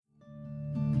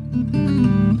Don't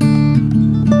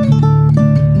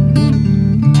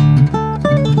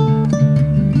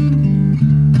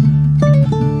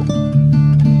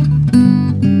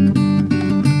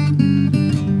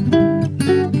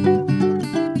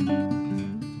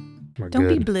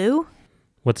be blue.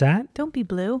 What's that? Don't be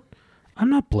blue. I'm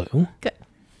not blue. Good.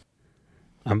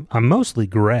 I'm mostly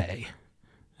gray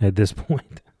at this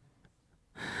point.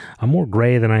 I'm more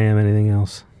gray than I am anything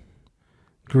else.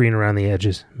 Green around the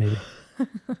edges, maybe.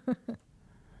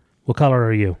 What color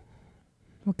are you?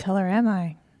 What color am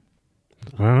I?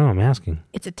 I don't know. I'm asking.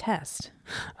 It's a test.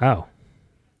 Oh.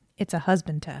 It's a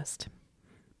husband test.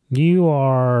 You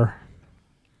are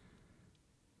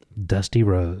Dusty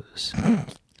Rose.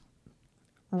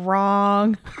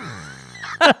 Wrong.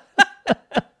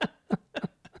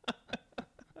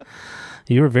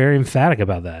 You were very emphatic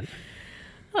about that.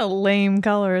 What a lame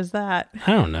color is that?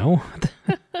 I don't know.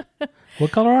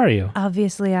 What color are you?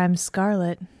 Obviously, I'm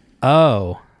scarlet.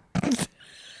 Oh.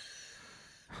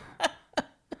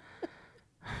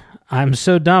 I'm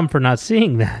so dumb for not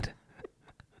seeing that.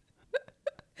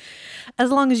 As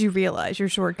long as you realize your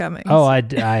shortcomings. Oh, I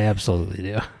absolutely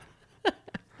do.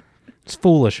 It's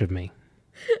foolish of me.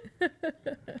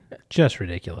 Just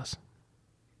ridiculous.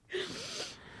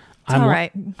 All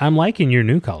right. I'm liking your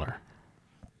new color.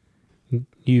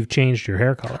 You've changed your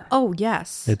hair color. Oh,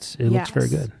 yes. It looks very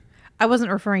good. I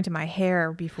wasn't referring to my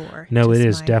hair before. No, it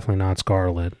is definitely not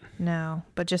scarlet. No,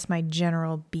 but just my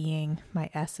general being, my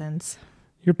essence.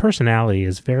 Your personality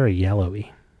is very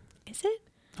yellowy. Is it?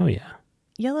 Oh, yeah.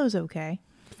 Yellow's okay.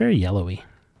 It's very yellowy.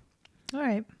 All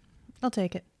right. I'll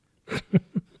take it.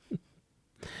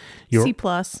 C+.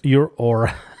 Your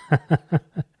aura.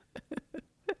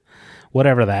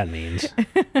 Whatever that means.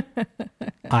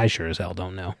 I sure as hell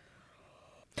don't know.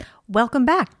 Welcome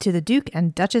back to the Duke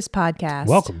and Duchess podcast.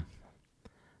 Welcome.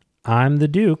 I'm the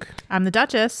Duke. I'm the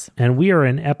Duchess. And we are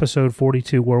in episode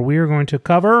 42 where we are going to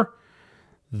cover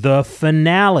the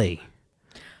finale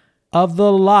of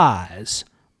The Lies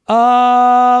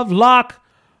of Locke,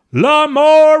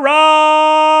 Lamora.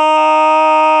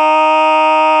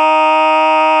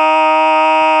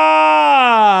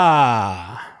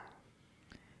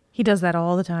 He does that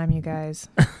all the time, you guys.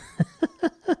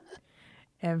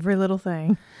 Every little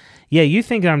thing. Yeah, you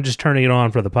think I'm just turning it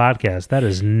on for the podcast. That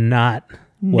is not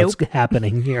what's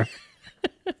happening here.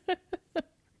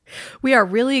 We are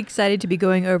really excited to be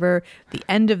going over the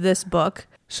end of this book.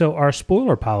 So our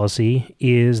spoiler policy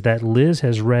is that Liz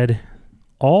has read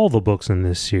all the books in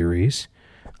this series.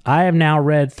 I have now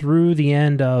read through the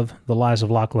end of The Lies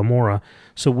of Locke Lamora,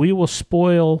 so we will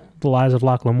spoil The Lies of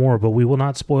Locke Lamora, but we will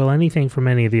not spoil anything from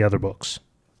any of the other books.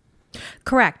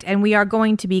 Correct. And we are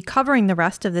going to be covering the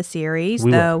rest of the series,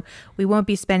 though we won't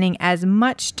be spending as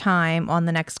much time on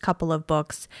the next couple of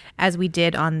books as we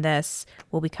did on this.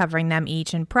 We'll be covering them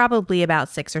each in probably about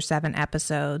 6 or 7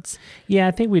 episodes. Yeah,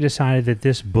 I think we decided that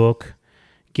this book,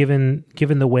 given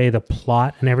the way the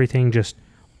plot and everything just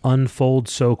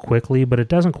unfolds so quickly, but it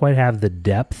doesn't quite have the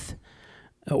depth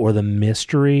or the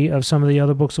mystery of some of the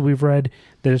other books that we've read,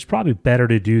 that it's probably better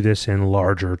to do this in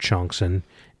larger chunks and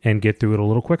get through it a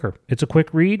little quicker. It's a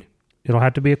quick read. It'll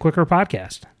have to be a quicker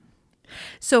podcast.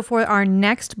 So for our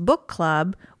next book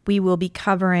club, we will be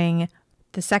covering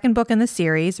the second book in the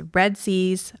series, Red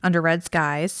Seas Under Red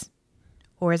Skies.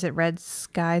 Or is it Red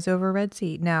Skies Over Red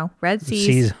Sea? No, Red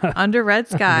Seas Under Red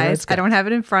Skies. I don't have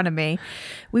it in front of me.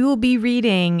 We will be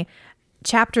reading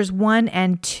chapters 1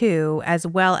 and 2, as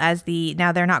well as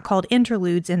now they're not called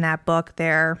interludes in that book.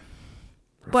 They're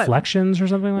Reflections or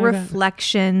something like that?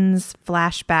 Reflections,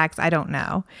 flashbacks, I don't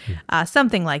know.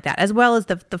 Something like that, as well as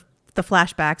the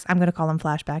flashbacks, I'm going to call them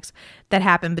flashbacks, that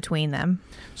happen between them.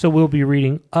 So we'll be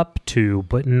reading up to,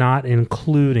 but not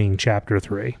including chapter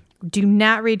 3. Do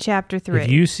not read chapter 3. If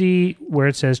you see where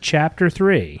it says chapter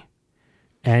 3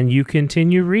 and you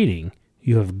continue reading,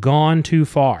 you have gone too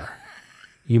far.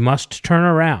 You must turn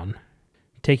around.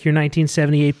 Take your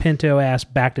 1978 Pinto ass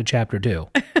back to chapter 2.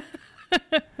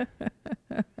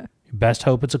 Best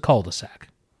hope it's a cul-de-sac.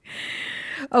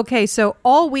 Okay, so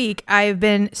all week I've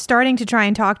been starting to try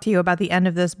and talk to you about the end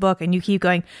of this book, and you keep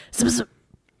going, save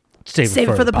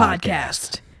it for the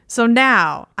podcast. So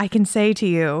now I can say to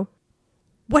you,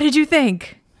 what did you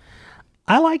think?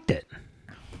 I liked it.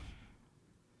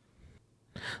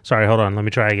 Sorry, hold on. Let me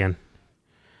try again.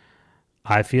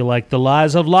 I feel like The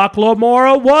Lies of Locke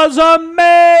Lamora was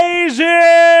amazing!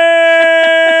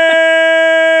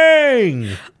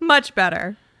 Much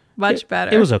better. Much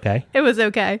better. It was okay. It was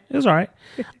okay. It was all right.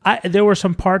 There were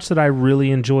some parts that I really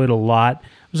enjoyed a lot.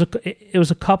 It was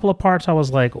a couple of parts I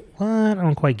was like, what? I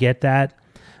don't quite get that.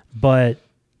 But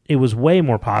it was way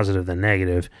more positive than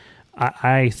negative.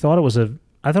 I thought it was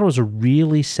a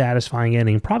really satisfying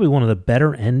ending. Probably one of the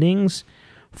better endings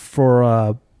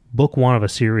for book one of a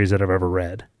series that I've ever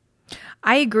read.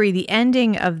 I agree. The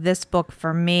ending of this book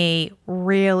for me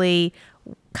really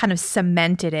kind of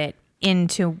cemented it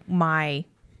into my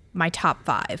top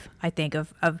 5, I think,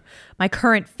 of my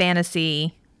current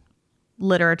fantasy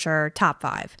literature top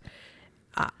 5.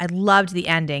 I loved the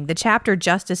ending. The chapter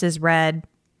Justice is Red.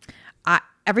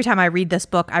 Every time I read this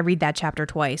book, I read that chapter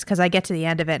twice because I get to the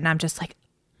end of it and I'm just like,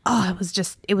 oh,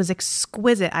 it was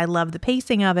exquisite. I love the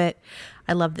pacing of it.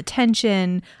 I love the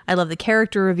tension. I love the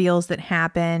character reveals that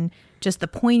happen. Just the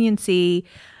poignancy.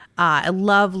 I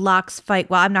love Locke's fight.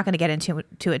 Well, I'm not going to get into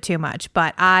it too much,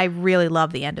 but I really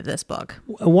love the end of this book.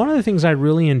 One of the things I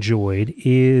really enjoyed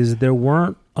is there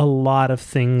weren't a lot of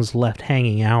things left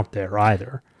hanging out there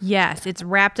either. Yes, it's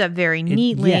wrapped up very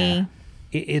neatly.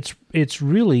 It's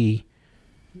really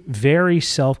very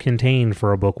self-contained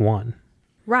for a book one.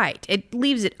 Right. It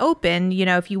leaves it open. You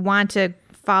know, if you want to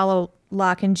follow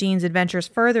Locke and Jean's adventures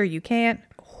further, you can't.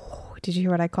 Oh, did you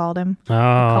hear what I called him? Oh.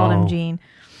 I called him Jean.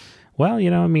 Well,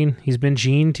 he's been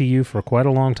Jean to you for quite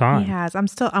a long time. He has.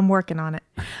 I'm working on it.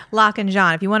 Locke and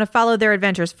John. If you want to follow their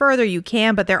adventures further, you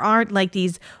can, but there aren't like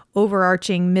these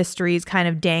overarching mysteries kind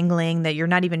of dangling that you're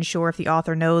not even sure if the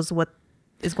author knows what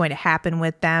is going to happen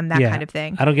with them, that kind of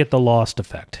thing. I don't get the Lost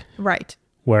effect. Right.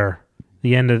 Where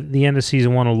the end of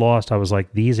season 1 of Lost, I was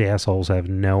like, these assholes have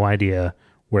no idea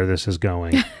where this is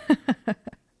going.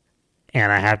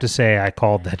 And I have to say, I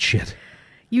called that shit.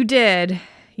 You did,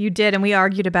 and we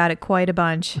argued about it quite a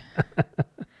bunch.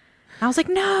 I was like,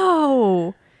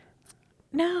 no,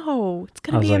 it's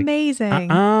going to be amazing.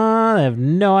 I have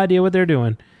no idea what they're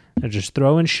doing. They're just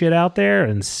throwing shit out there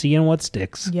and seeing what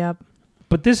sticks. Yep.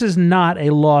 But this is not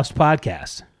a Lost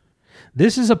podcast.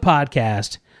 This is a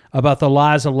podcast about the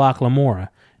lives of Locke Lamora,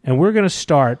 and we're going to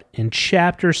start in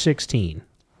chapter 16.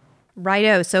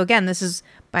 Righto. So again, this is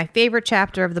my favorite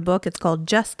chapter of the book. It's called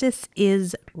Justice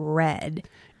is Red.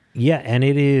 Yeah, and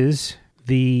it is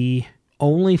the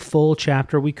only full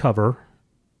chapter we cover,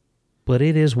 but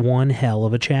it is one hell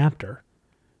of a chapter.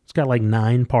 It's got like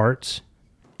 9 parts,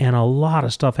 and a lot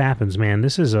of stuff happens, man.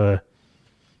 This is a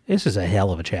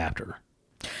hell of a chapter.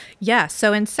 Yeah,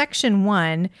 so in section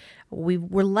 1, we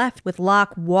were left with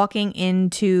Locke walking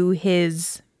into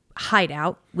his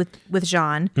hideout with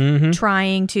Jean,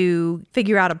 trying to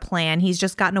figure out a plan. He's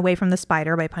just gotten away from the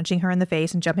spider by punching her in the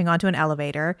face and jumping onto an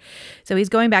elevator. So he's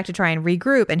going back to try and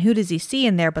regroup. And who does he see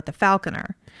in there but the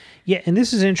falconer? Yeah, and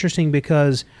this is interesting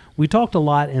because we talked a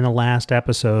lot in the last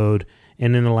episode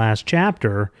and in the last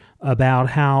chapter about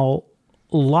how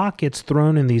Locke gets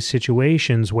thrown in these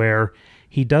situations where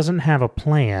he doesn't have a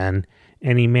plan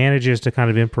and he manages to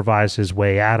kind of improvise his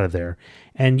way out of there.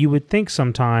 And you would think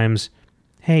sometimes,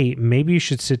 hey, maybe you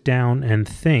should sit down and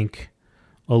think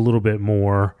a little bit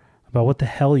more about what the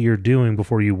hell you're doing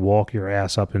before you walk your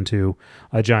ass up into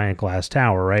a giant glass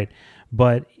tower, right?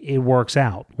 But it works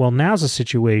out. Well, now's a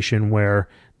situation where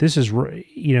this is,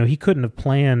 he couldn't have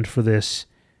planned for this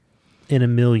in a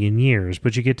million years,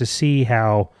 but you get to see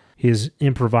how his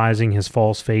improvising, his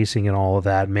false facing and all of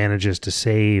that manages to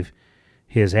save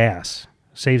his ass,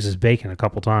 saves his bacon a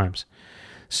couple times.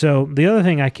 So the other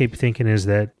thing I keep thinking is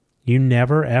that you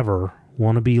never, ever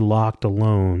want to be locked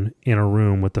alone in a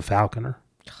room with the falconer.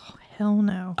 Oh, hell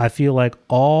no. I feel like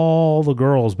all the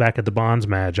girls back at the Bonds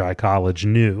Magi College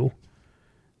knew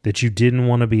that you didn't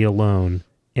want to be alone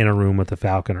in a room with the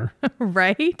falconer.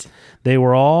 Right? They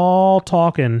were all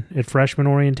talking at freshman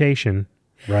orientation,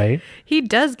 right? He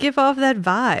does give off that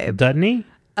vibe. Doesn't he?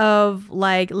 Of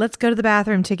like, let's go to the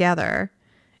bathroom together.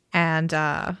 And,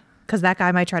 because that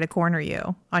guy might try to corner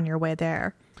you on your way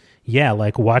there. Yeah,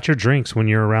 like watch your drinks when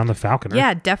you're around the falconer.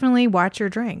 Yeah, definitely watch your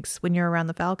drinks when you're around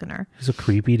the falconer. He's a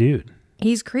creepy dude.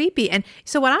 He's creepy. And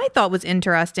so what I thought was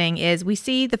interesting is we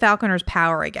see the falconer's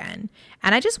power again.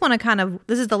 And I just want to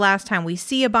this is the last time we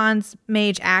see a Bonds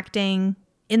mage acting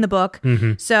in the book.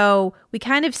 Mm-hmm. So we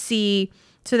kind of see,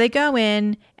 so they go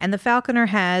in and the falconer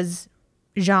has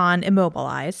Jean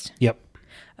immobilized. Yep.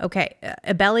 Okay.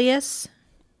 Abelius,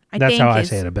 That's how I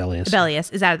say it, Abelius.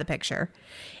 Abelius is out of the picture.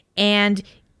 And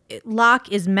Locke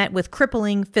is met with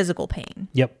crippling physical pain.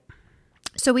 Yep.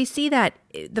 So we see that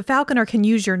the falconer can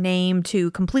use your name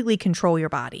to completely control your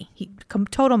body.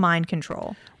 Total mind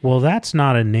control. Well, that's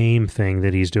not a name thing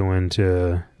that he's doing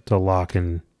to Locke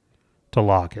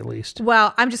at least.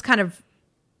 Well, I'm just kind of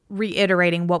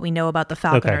reiterating what we know about the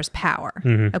falconer's power.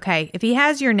 Mm-hmm. Okay. If he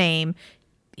has your name,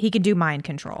 he can do mind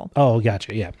control. Oh,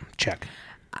 gotcha. Yeah. Check.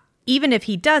 Even if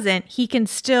he doesn't, he can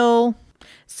still.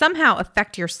 somehow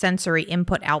affect your sensory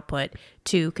input-output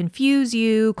to confuse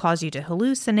you, cause you to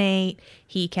hallucinate.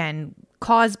 He can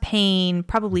cause pain,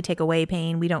 probably take away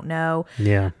pain. We don't know.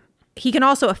 Yeah. He can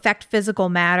also affect physical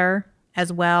matter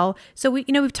as well. So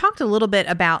we've talked a little bit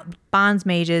about bonds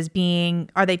mages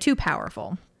are they too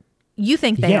powerful? You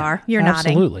think they are. You're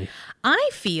nodding. Absolutely. I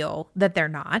feel that they're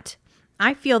not.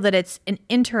 I feel that it's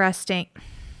interesting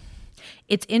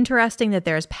that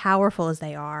they're as powerful as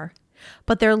they are,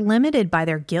 but they're limited by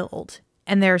their guild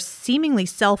and their seemingly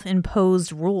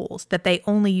self-imposed rules that they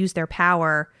only use their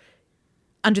power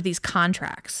under these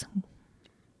contracts.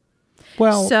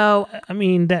 Well, so I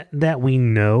mean, that we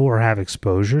know or have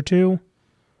exposure to.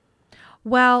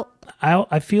 Well,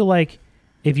 I feel like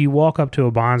if you walk up to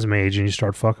a bonds mage and you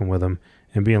start fucking with him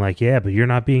and being like, yeah, but you're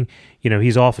not being,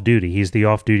 he's off duty. He's the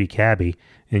off-duty cabbie.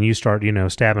 And you start,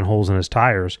 stabbing holes in his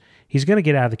tires. He's going to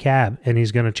get out of the cab and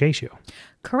he's going to chase you.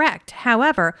 Correct.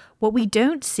 However, what we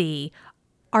don't see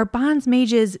are bonds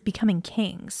mages becoming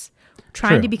kings,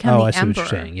 trying to become the I see emperor.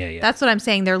 What you're saying. Yeah. That's what I'm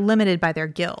saying. They're limited by their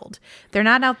guild. They're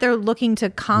not out there looking to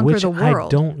conquer the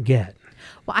world. I don't get.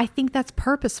 Well, I think that's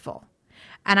purposeful.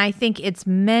 And I think it's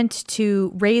meant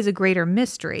to raise a greater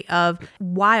mystery of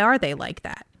why are they like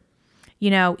that?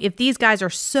 If these guys are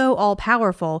so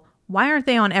all-powerful, why aren't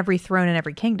they on every throne in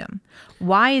every kingdom?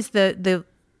 Why is the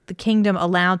kingdom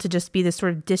allowed to just be this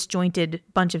sort of disjointed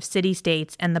bunch of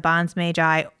city-states and the bonds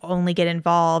magi only get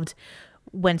involved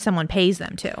when someone pays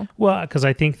them to? Well, because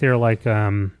I think they're like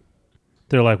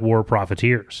war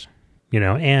profiteers,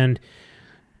 and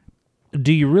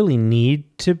do you really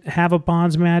need to have a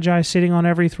bonds magi sitting on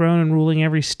every throne and ruling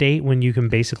every state when you can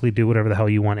basically do whatever the hell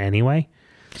you want anyway?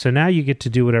 So now you get to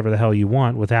do whatever the hell you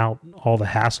want without all the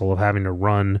hassle of having to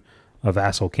run a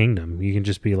vassal kingdom. You can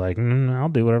just be like, I'll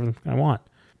do whatever I want.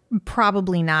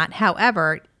 Probably not.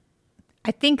 However,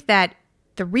 I think that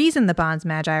the reason the bonds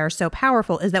magi are so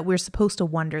powerful is that we're supposed to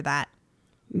wonder that.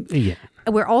 Yeah.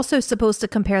 We're also supposed to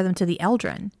compare them to the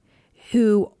Eldrin,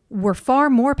 who were far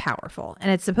more powerful. And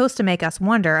it's supposed to make us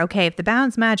wonder, okay, if the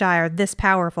bonds magi are this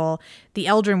powerful, the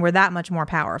Eldrin were that much more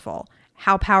powerful.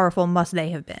 How powerful must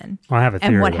they have been? Well, I have a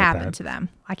theory and what about happened that. to them?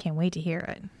 I can't wait to hear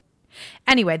it.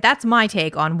 Anyway, that's my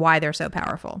take on why they're so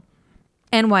powerful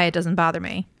and why it doesn't bother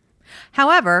me.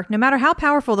 However, no matter how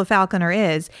powerful the Falconer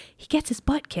is, he gets his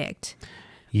butt kicked.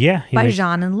 Yeah. By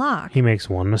Jean and Locke. He makes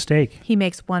one mistake. He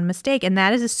makes one mistake, and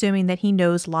that is assuming that he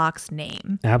knows Locke's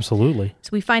name. Absolutely. So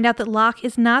we find out that Locke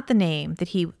is not the name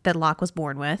that Locke was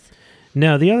born with.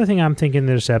 No, the other thing I'm thinking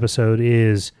this episode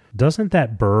is, doesn't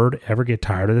that bird ever get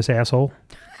tired of this asshole?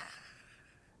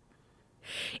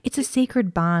 It's a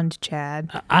sacred bond, Chad.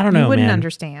 I don't know, You wouldn't man.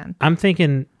 understand. I'm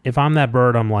thinking, if I'm that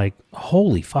bird, I'm like,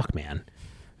 holy fuck, man.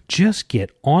 Just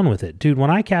get on with it. Dude, when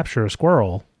I capture a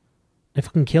squirrel, I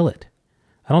fucking kill it.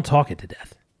 I don't talk it to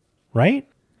death. Right?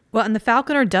 Well, and the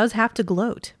Falconer does have to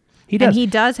gloat. He does. And he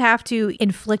does have to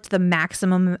inflict the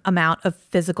maximum amount of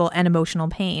physical and emotional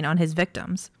pain on his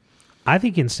victims. I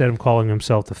think instead of calling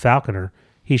himself the Falconer,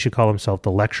 he should call himself the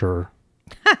Lecturer.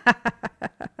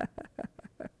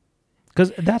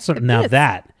 Because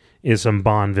that is some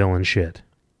Bond villain shit.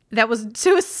 That was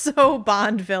so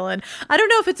Bond villain. I don't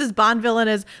know if it's as Bond villain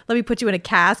as, let me put you in a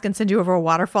cask and send you over a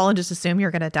waterfall and just assume you're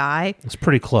going to die. It's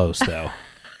pretty close, though.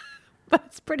 But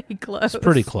it's pretty close. It's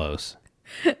pretty close.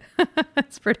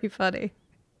 It's pretty funny.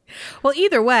 Well,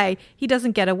 either way, he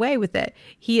doesn't get away with it.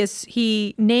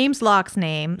 He names Locke's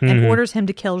name and orders him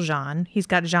to kill Jean. He's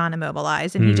got Jean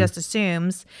immobilized, and he just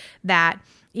assumes that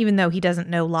even though he doesn't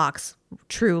know Locke's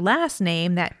true last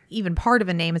name, that even part of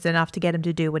a name is enough to get him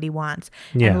to do what he wants.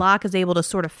 Yeah. And Locke is able to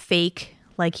sort of fake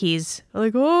like he's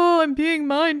like, oh, I'm being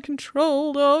mind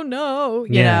controlled. Oh, no.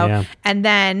 You know? Yeah. And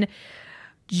then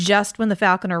just when the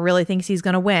Falconer really thinks he's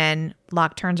going to win,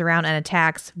 Locke turns around and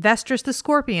attacks Vestris the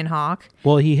Scorpion Hawk.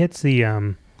 Well, he hits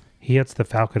the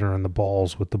Falconer in the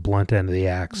balls with the blunt end of the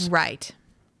axe. Right.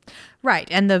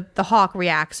 And the Hawk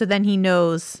reacts. So then he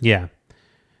knows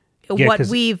what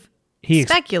we've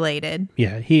speculated.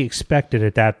 He expected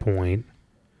at that point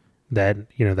that,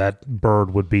 that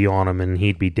bird would be on him and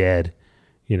he'd be dead,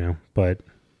 but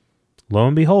lo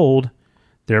and behold,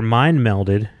 they're mind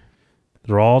melded.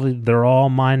 They're all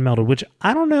mind melded, which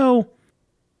I don't know.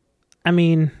 I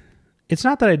mean, it's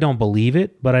not that I don't believe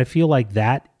it, but I feel like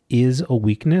that is a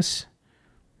weakness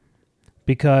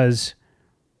because,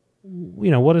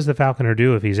 what does the Falconer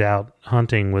do if he's out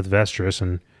hunting with Vestris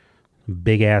and a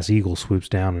big ass eagle swoops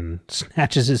down and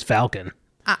snatches his falcon?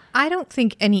 I don't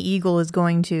think any eagle is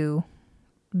going to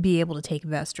be able to take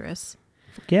Vestris.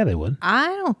 Yeah, they would. I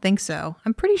don't think so.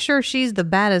 I'm pretty sure she's the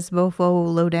baddest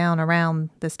bofo lowdown around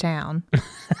this town.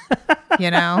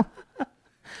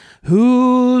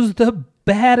 Who's the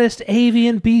baddest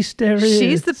avian beast there is?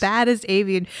 She's the baddest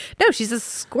avian. No, she's a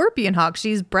scorpion hawk.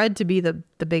 She's bred to be the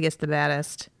biggest, the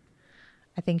baddest.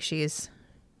 I think she's...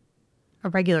 A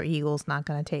regular eagle's not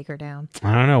going to take her down.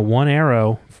 I don't know. One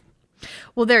arrow.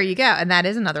 Well, there you go. And that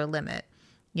is another limit.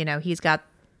 You know, he's got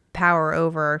power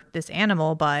over this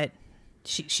animal, but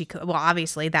she could... Well,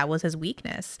 obviously, that was his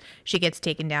weakness. She gets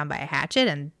taken down by a hatchet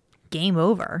and game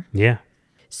over. Yeah.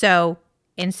 So,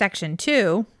 in section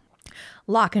 2...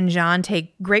 Locke and John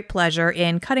take great pleasure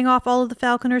in cutting off all of the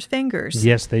falconer's fingers.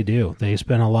 Yes, they do. They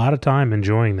spend a lot of time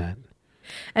enjoying that.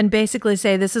 And basically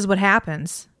say, this is what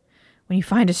happens when you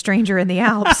find a stranger in the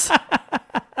Alps.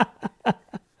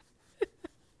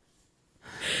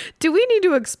 Do we need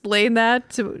to explain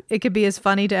that so it could be as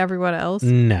funny to everyone else?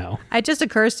 No. It just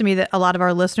occurs to me that a lot of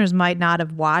our listeners might not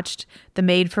have watched the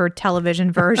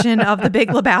made-for-television version of The Big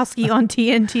Lebowski on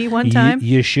TNT one time.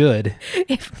 You should.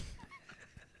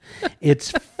 It's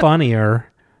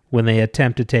funnier when they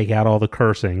attempt to take out all the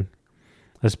cursing,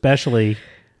 especially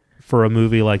for a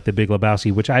movie like The Big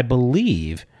Lebowski, which I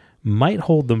believe might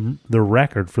hold the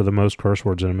record for the most curse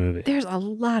words in a movie. There's a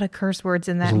lot of curse words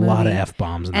in that There's movie. a lot of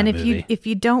F-bombs in that movie. And if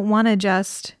you don't want to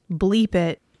just bleep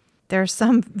it, there are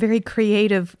some very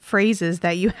creative phrases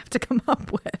that you have to come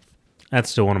up with. That's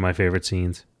still one of my favorite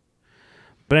scenes.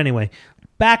 But anyway,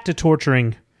 back to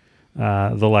torturing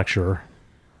the lecturer.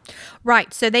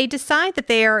 Right. So they decide that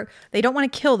they don't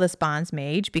want to kill this bonds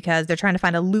mage because they're trying to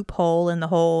find a loophole in the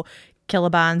whole kill a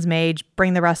bonds mage,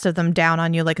 bring the rest of them down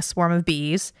on you like a swarm of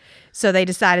bees. So they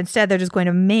decide instead they're just going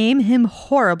to maim him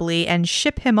horribly and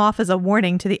ship him off as a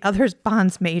warning to the other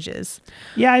bonds mages.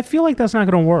 Yeah, I feel like that's not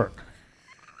going to work.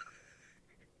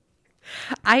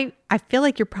 I feel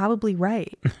like you're probably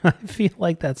right. I feel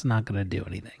like that's not going to do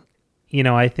anything. You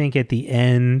know, I think at the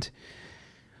end...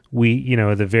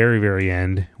 at the very, very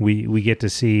end, we get to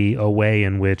see a way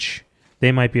in which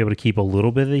they might be able to keep a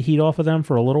little bit of the heat off of them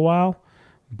for a little while.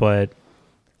 But,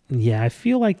 yeah, I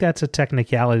feel like that's a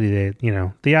technicality that,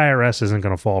 the IRS isn't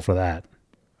going to fall for that.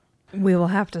 We will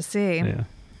have to see. Yeah.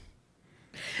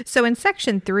 So in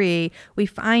section 3, we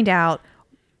find out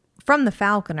from the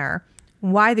falconer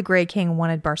why the Grey King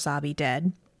wanted Barsabi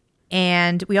dead.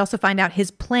 And we also find out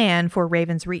his plan for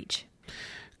Raven's Reach.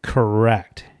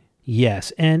 Correct.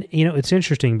 Yes, and it's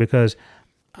interesting because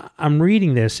I'm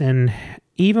reading this, and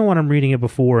even when I'm reading it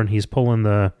before and he's pulling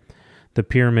the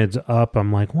pyramids up,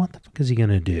 I'm like, what the fuck is he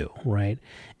going to do, right?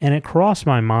 And it crossed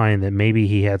my mind that maybe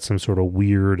he had some sort of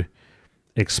weird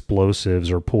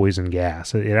explosives or poison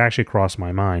gas. It actually crossed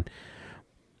my mind.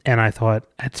 And I thought,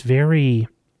 it's very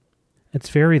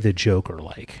the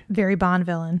Joker-like. Very Bond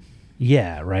villain.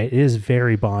 Yeah, right? It is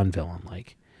very Bond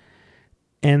villain-like.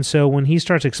 And so when he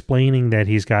starts explaining that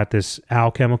he's got this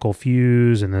alchemical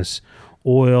fuse and this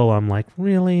oil, I'm like,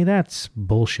 really? That's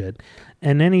bullshit.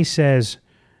 And then he says,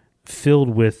 filled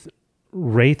with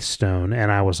wraithstone,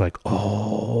 and I was like,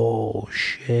 oh,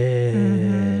 shit.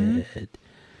 Mm-hmm.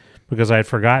 Because I had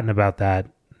forgotten about that.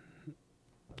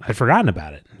 I'd forgotten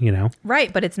about it,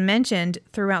 Right, but it's mentioned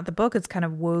throughout the book. It's kind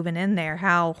of woven in there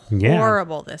how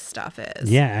horrible this stuff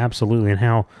is. Yeah, absolutely. And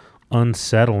how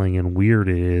unsettling and weird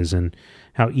it is, and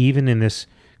how even in this,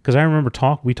 because I remember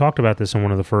we talked about this in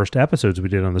one of the first episodes we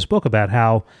did on this book about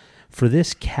how for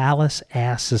this callous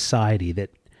ass society that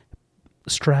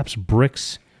straps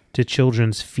bricks to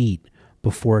children's feet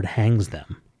before it hangs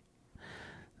them,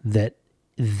 that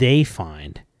they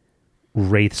find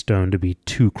wraithstone to be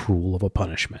too cruel of a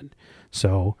punishment.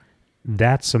 So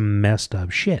that's some messed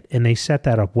up shit, and they set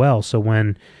that up well. So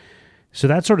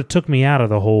that sort of took me out of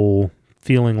the whole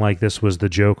feeling like this was the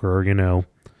Joker,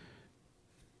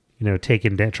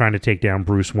 trying to take down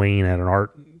Bruce Wayne at an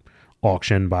art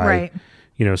auction by,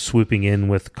 swooping in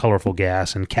with colorful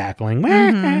gas and cackling.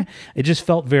 Mm-hmm. It just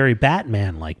felt very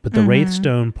Batman-like, but the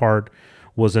Wraithstone part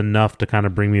was enough to kind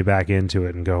of bring me back into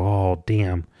it and go, oh,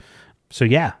 damn. So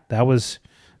yeah, that was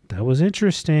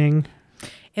interesting.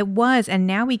 It was, and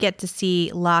now we get to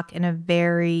see Locke in a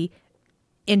very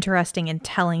interesting and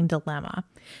telling dilemma.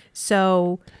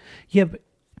 So... Yeah,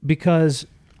 because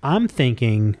I'm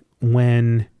thinking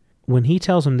when he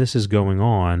tells him this is going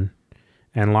on,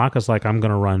 and Locke is like, I'm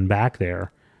going to run back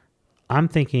there, I'm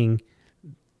thinking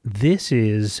this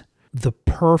is the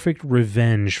perfect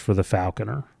revenge for the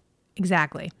Falconer.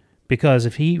 Exactly. Because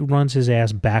if he runs his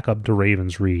ass back up to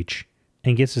Raven's Reach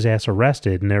and gets his ass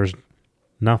arrested and there's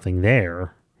nothing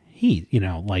there,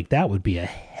 that would be a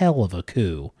hell of a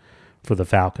coup for the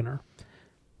Falconer.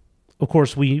 Of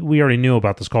course, we already knew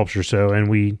about the sculpture, and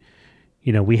we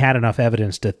had enough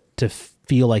evidence to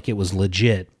feel like it was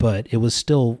legit, but it was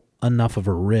still enough of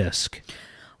a risk.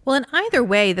 Well, in either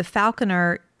way, the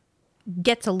Falconer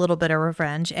gets a little bit of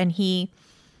revenge, and he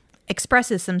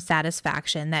expresses some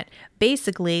satisfaction that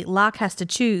basically Locke has to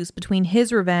choose between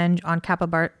his revenge on Kappa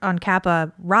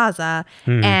Raza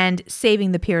and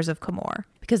saving the peers of Camor.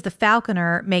 Because the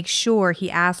Falconer makes sure he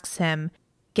asks him,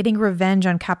 getting revenge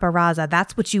on Kappa Raza,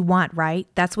 that's what you want, right?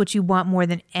 That's what you want more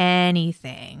than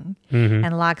anything.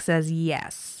 And Locke says,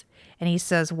 yes. And he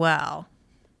says, well,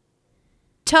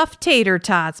 tough tater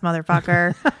tots,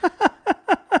 motherfucker.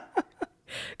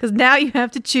 Because now you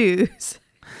have to choose.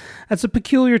 That's a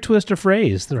peculiar twist of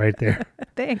phrase right there.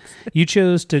 Thanks. You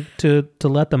chose to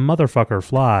let the motherfucker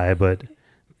fly, but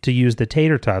to use the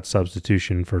tater tot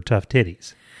substitution for tough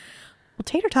titties. Well,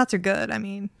 tater tots are good. I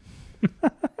mean,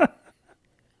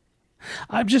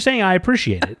 I'm just saying I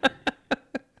appreciate it.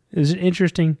 It's an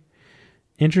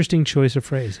interesting choice of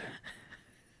phrase.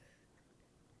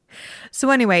 So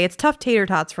anyway, it's tough tater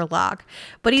tots for Locke,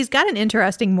 but he's got an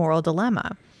interesting moral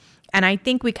dilemma. And I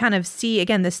think we kind of see,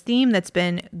 again, this theme that's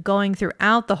been going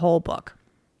throughout the whole book.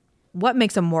 What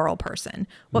makes a moral person?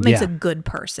 What makes a good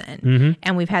person?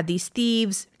 And we've had these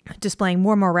thieves displaying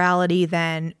more morality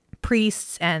than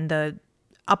priests and the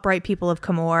upright people of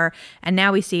Camor. And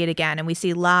now we see it again. And we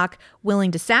see Locke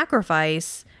willing to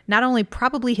sacrifice not only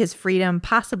probably his freedom,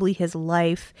 possibly his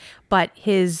life, but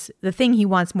the thing he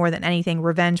wants more than anything,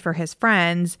 revenge for his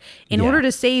friends, in order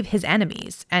to save his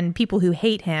enemies and people who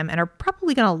hate him and are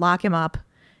probably going to lock him up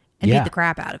and beat the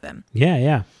crap out of him.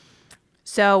 Yeah.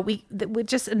 So we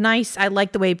just nice. I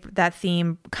like the way that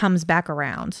theme comes back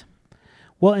around.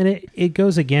 Well, and it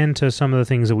goes again to some of the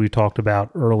things that we talked about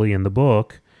early in the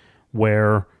book,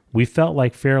 where we felt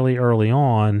like fairly early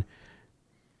on,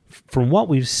 from what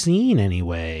we've seen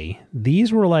anyway,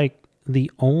 these were like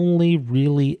the only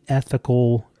really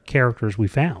ethical characters we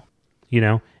found,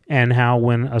 and how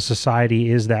when a society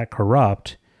is that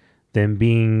corrupt, then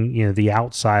being, the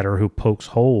outsider who pokes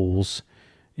holes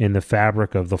in the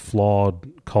fabric of the flawed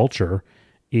culture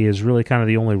is really kind of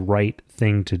the only right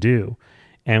thing to do.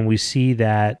 And we see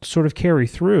that sort of carry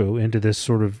through into this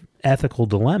sort of ethical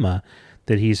dilemma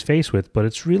that he's faced with, but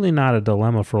it's really not a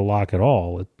dilemma for Locke at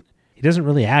all. He doesn't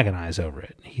really agonize over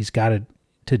it. He's got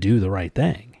to do the right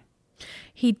thing.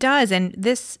 He does, and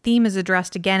this theme is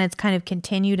addressed again. It's kind of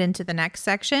continued into the next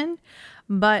section,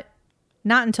 but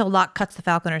not until Locke cuts the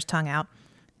Falconer's tongue out.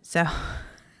 So,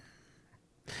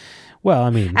 well, I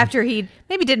mean, after he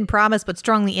maybe didn't promise, but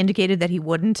strongly indicated that he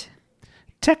wouldn't.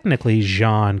 Technically,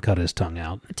 Jean cut his tongue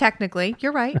out. Technically,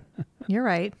 you're right. You're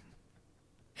right.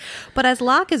 But as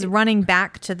Locke is running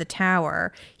back to the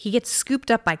tower, he gets scooped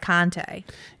up by Conte.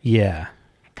 Yeah.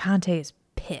 Conte is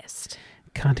pissed.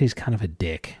 Conte's kind of a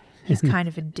dick. He's kind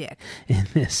of a dick. In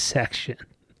this section.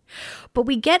 But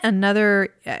we get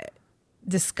another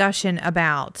discussion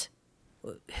about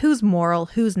who's moral,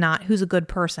 who's not, who's a good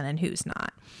person, and who's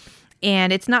not.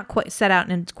 And it's not quite set out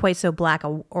in quite so black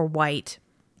or white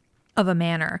of a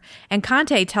manner. And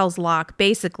Conte tells Locke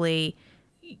basically,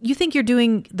 you think you're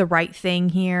doing the right thing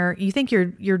here. You think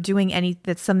you're doing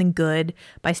that's something good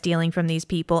by stealing from these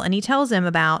people. And he tells him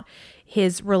about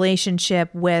his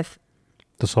relationship with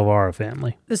the Salvara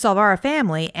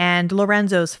family and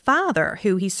Lorenzo's father,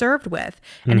 who he served with,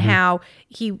 and how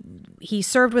he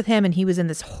served with him and he was in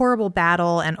this horrible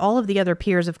battle, and all of the other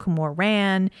peers of Camor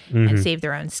ran and saved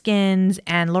their own skins.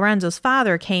 And Lorenzo's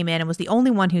father came in and was the only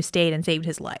one who stayed and saved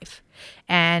his life.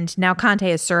 And now Conte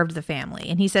has served the family.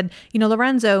 And he said,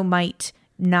 Lorenzo might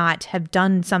not have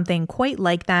done something quite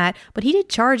like that, but he did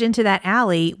charge into that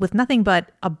alley with nothing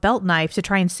but a belt knife to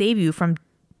try and save you from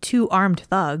two armed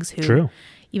thugs who,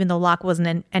 even though Locke wasn't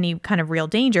in any kind of real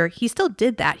danger, he still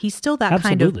did that. He's still that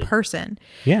kind of person.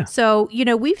 Yeah. So,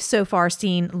 we've so far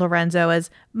seen Lorenzo as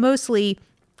mostly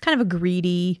kind of a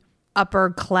greedy,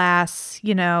 upper class,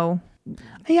 Yeah,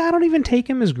 I don't even take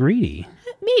him as greedy.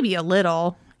 Maybe a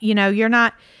little.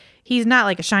 He's not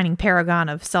like a shining paragon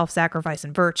of self-sacrifice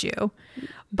and virtue.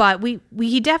 But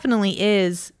he definitely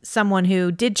is someone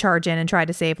who did charge in and try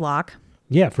to save Locke.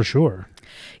 Yeah, for sure.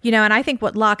 And I think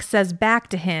what Locke says back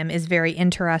to him is very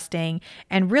interesting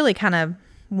and really kind of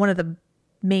one of the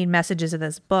main messages of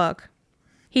this book.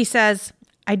 He says,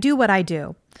 I do what I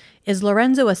do. Is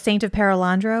Lorenzo a saint of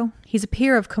Paralandro? He's a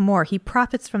peer of Camor. He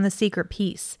profits from the secret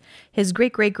peace. His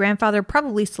great-great-grandfather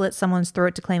probably slit someone's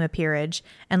throat to claim a peerage,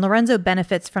 and Lorenzo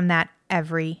benefits from that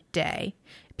every day.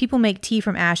 People make tea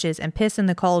from ashes and piss in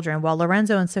the cauldron, while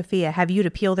Lorenzo and Sophia have you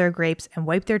to peel their grapes and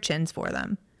wipe their chins for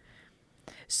them.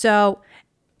 So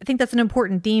I think that's an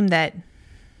important theme that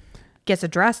gets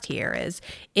addressed here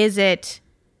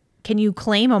can you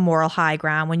claim a moral high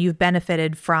ground when you've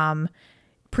benefited from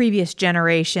previous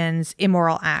generations'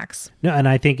 immoral acts? No, and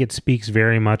I think it speaks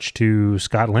very much to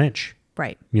Scott Lynch.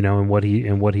 Right. And what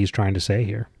he's trying to say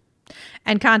here.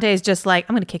 And Conte is just like,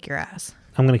 I'm going to kick your ass.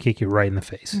 I'm going to kick you right in the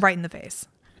face. Right in the face.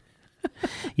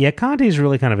 Yeah, Conte's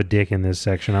really kind of a dick in this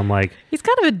section. I'm like... He's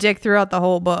kind of a dick throughout the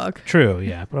whole book. True,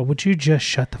 yeah. But would you just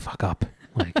shut the fuck up?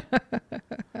 Like...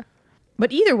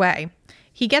 But either way,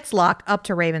 he gets Locke up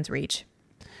to Raven's Reach.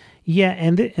 Yeah,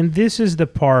 and this is the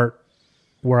part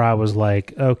where I was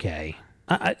like, okay.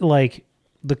 I like,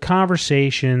 the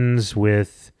conversations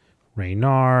with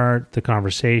Reynard, the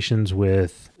conversations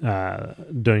with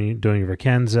Doña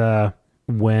Vicenza,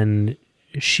 when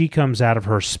she comes out of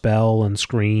her spell and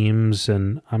screams,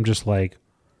 and I'm just like,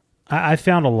 I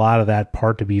found a lot of that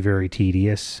part to be very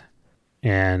tedious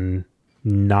and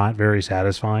not very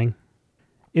satisfying.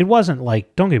 It wasn't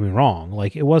like, don't get me wrong,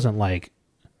 like, it wasn't like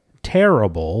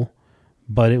terrible,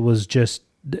 but it was just,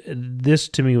 this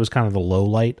to me was kind of the low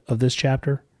light of this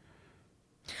chapter.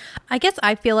 I guess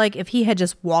I feel like if he had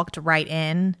just walked right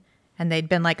in and they'd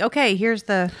been like, okay, here's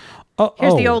the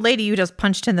old lady you just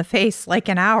punched in the face like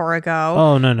an hour ago.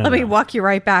 Oh, no. Let me walk you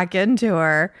right back into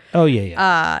her. Oh,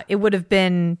 yeah. It would have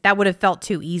been, that would have felt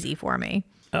too easy for me.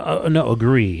 No,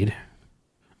 agreed.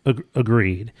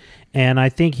 Agreed. And I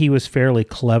think he was fairly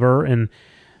clever. And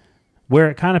where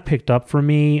it kind of picked up for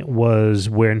me was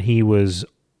when he was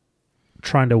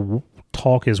trying to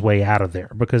talk his way out of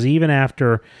there. Because even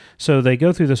after, so they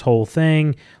go through this whole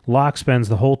thing, Locke spends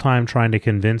the whole time trying to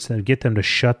convince them, get them to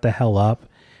shut the hell up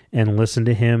and listen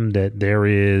to him, that they're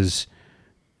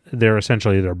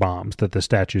bombs, that the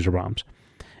statues are bombs.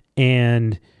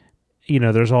 And,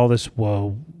 there's all this,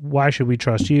 well, why should we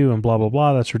trust you? And blah, blah,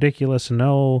 blah. That's ridiculous. And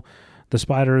no, the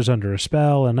spider is under a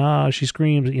spell. And she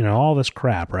screams, all this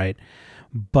crap, right?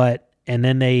 And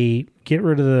then they get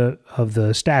rid of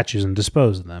the statues and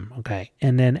dispose of them. Okay.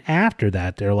 And then after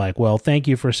that, they're like, well, thank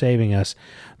you for saving us.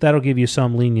 That'll give you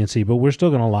some leniency, but we're still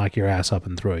going to lock your ass up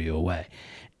and throw you away.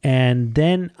 And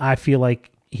then I feel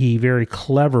like he very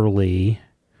cleverly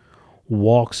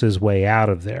walks his way out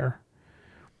of there.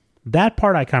 That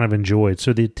part I kind of enjoyed.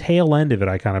 So the tail end of it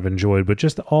I kind of enjoyed, but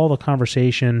just all the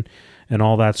conversation and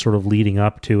all that sort of leading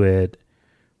up to it,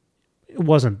 it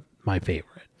wasn't my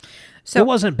favorite. So it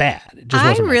wasn't bad. It just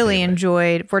wasn't my really favorite.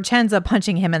 Enjoyed Vicenza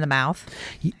punching him in the mouth.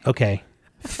 Okay,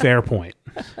 fair point.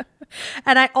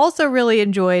 And I also really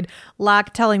enjoyed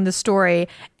Locke telling the story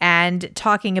and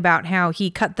talking about how he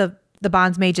cut the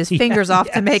Bonds Mage's fingers off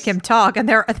to make him talk, and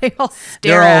they all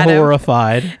stare at him. They're all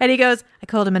horrified. And he goes, I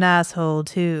called him an asshole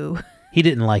too. He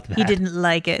didn't like that. He didn't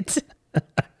like it.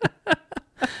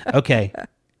 Okay.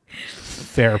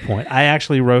 Fair point. I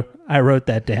wrote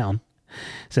that down.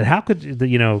 I said, how could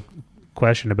the,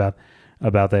 question about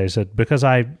that. I said, because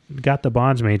I got the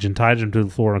Bonds Mage and tied him to the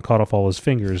floor and cut off all his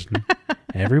fingers. And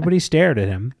everybody stared at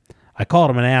him. I called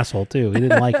him an asshole too. He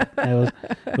didn't like it.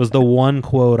 It was the one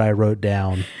quote I wrote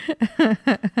down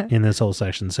in this whole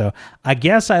section. So I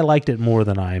guess I liked it more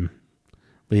than I'm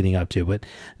leading up to. But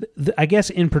I guess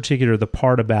in particular, the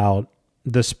part about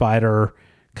the spider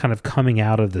kind of coming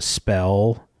out of the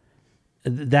spell,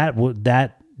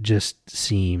 that just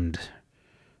seemed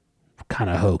kind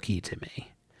of hokey to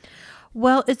me.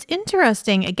 Well, it's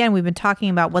interesting. Again, we've been talking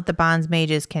about what the Bonds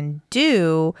Mages can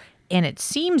do, and it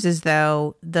seems as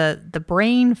though the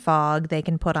brain fog they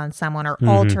can put on someone or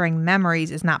altering memories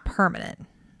is not permanent.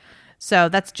 So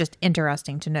that's just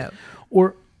interesting to note.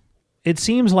 Or it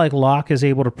seems like Locke is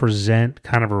able to present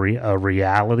kind of a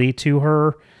reality to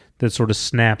her that sort of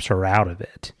snaps her out of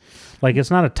it. Like,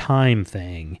 it's not a time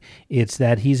thing. It's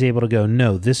that he's able to go,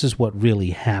 no, this is what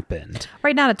really happened.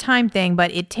 Right, not a time thing,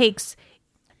 but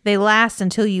they last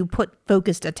until you put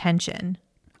focused attention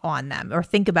on them or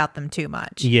think about them too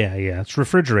much. Yeah. It's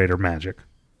refrigerator magic.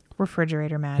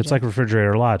 Refrigerator magic. It's like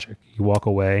refrigerator logic. You walk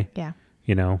away. Yeah.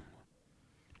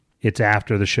 It's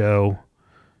after the show.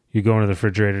 You go into the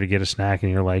refrigerator to get a snack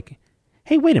and you're like,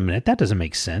 hey, wait a minute. That doesn't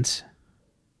make sense.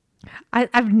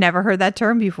 I've never heard that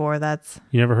term before.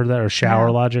 You never heard that? Or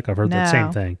shower logic? I've heard that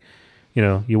same thing.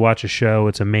 You watch a show.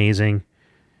 It's amazing.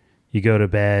 You go to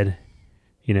bed.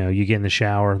 You get in the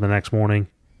shower the next morning.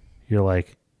 You're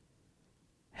like,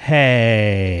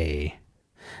 hey,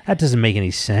 that doesn't make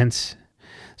any sense.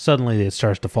 Suddenly it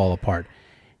starts to fall apart.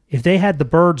 If they had the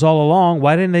birds all along,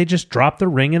 why didn't they just drop the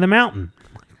ring in the mountain?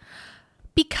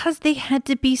 Because they had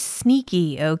to be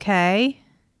sneaky, okay?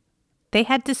 They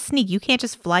had to sneak. You can't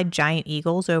just fly giant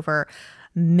eagles over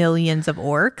millions of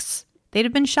orcs. They'd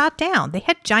have been shot down. They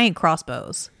had giant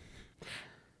crossbows.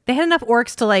 They had enough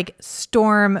orcs to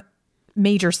storm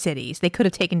major cities. They could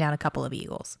have taken down a couple of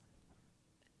eagles.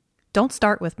 Don't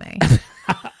start with me.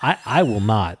 I will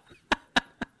not.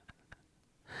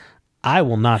 I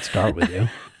will not start with you.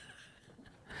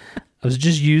 I was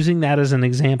just using that as an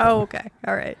example. Oh, okay.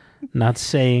 All right. Not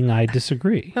saying I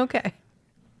disagree. Okay.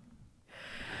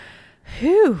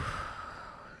 Whew.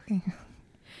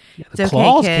 Yeah, the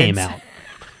claws came out.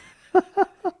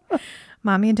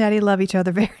 Mommy and Daddy love each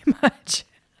other very much.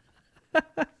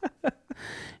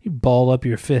 You ball up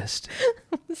your fist.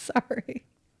 Sorry.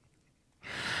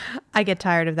 I get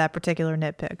tired of that particular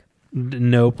nitpick.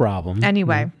 No problem.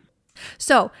 Anyway,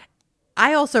 so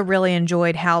I also really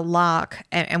enjoyed how Locke,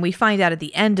 and we find out at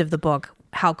the end of the book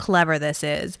how clever this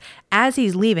is. As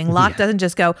he's leaving, Locke doesn't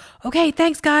just go, okay,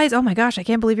 thanks, guys. Oh my gosh, I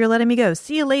can't believe you're letting me go.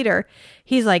 See you later.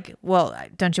 He's like, well,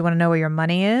 don't you want to know where your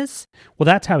money is? Well,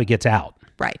 that's how he gets out.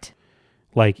 Right.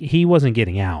 Like, he wasn't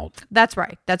getting out. That's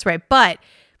right. That's right. But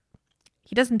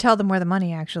he doesn't tell them where the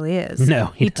money actually is. No.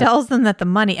 He tells them that the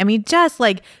money, I mean, just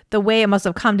like the way it must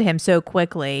have come to him so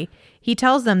quickly, he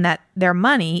tells them that their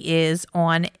money is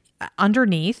on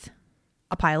underneath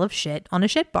a pile of shit on a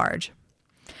shit barge.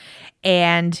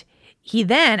 And he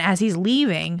then, as he's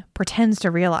leaving, pretends to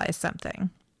realize something.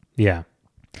 Yeah.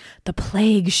 The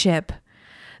plague ship.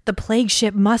 The plague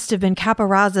ship must have been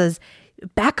Caparazza's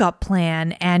backup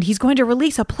plan, and he's going to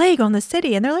release a plague on the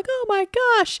city. And they're like, oh my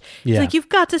gosh. He's like, you've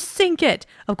got to sink it.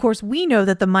 Of course, we know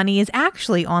that the money is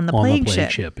actually on the plague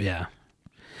ship. Yeah.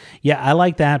 Yeah, I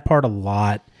like that part a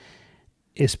lot.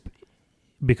 Is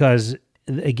because,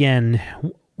 again,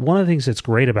 one of the things that's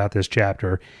great about this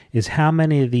chapter is how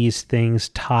many of these things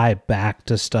tie back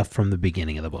to stuff from the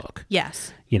beginning of the book.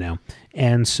 Yes. You know,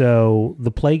 and so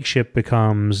the plague ship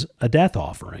becomes a death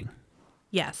offering.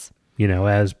 Yes. You know,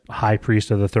 as High Priest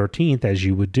of the 13th, as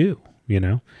you would do, you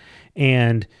know.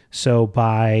 And so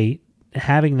by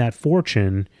having that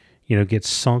fortune, you know, get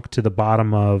sunk to the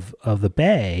bottom of the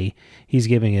bay, he's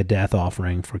giving a death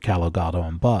offering for Caligado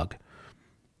and Bug.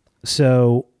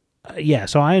 So,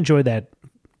 so I enjoyed that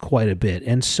quite a bit.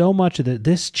 And so much of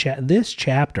this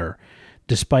chapter,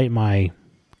 despite my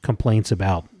complaints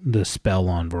about the spell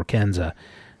on Vorkenza,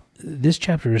 this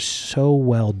chapter is so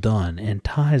well done and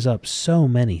ties up so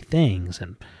many things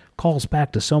and calls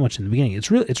back to so much in the beginning. It's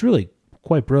really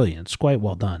quite brilliant. It's quite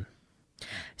well done.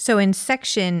 So in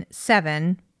section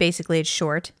 7, basically it's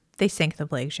short. They sink the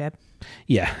plague ship.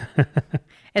 Yeah.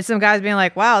 And some guys being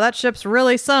like, wow, that ship's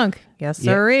really sunk. Yes,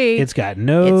 sirree. It's got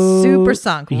It's super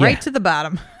sunk, right to the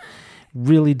bottom.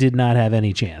 Really did not have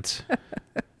any chance.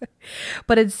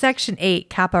 But in section 8,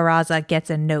 Caparazza gets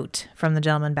a note from the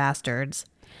Gentleman Bastards.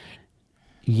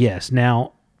 Yes.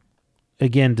 Now,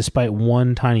 again, despite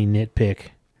one tiny nitpick,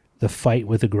 the fight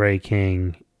with the Grey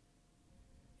King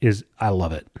I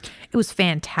love it. It was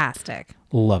fantastic.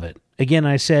 Love it. Again,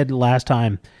 I said last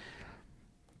time,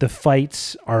 the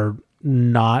fights are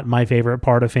not my favorite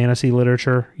part of fantasy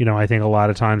literature. You know, I think a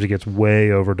lot of times it gets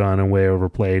way overdone and way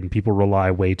overplayed, and people rely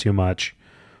way too much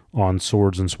on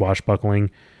swords and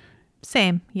swashbuckling.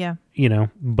 Same, yeah. You know,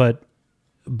 but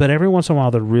every once in a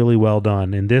while they're really well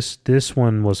done, and this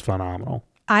one was phenomenal.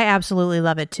 I absolutely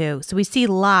love it too. So we see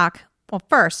Locke. Well,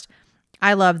 first,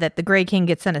 I love that the Grey King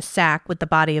gets in a sack with the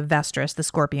body of Vestris, the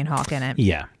scorpion hawk, in it.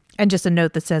 Yeah. And just a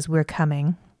note that says, we're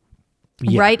coming.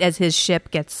 Yeah. Right as his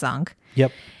ship gets sunk.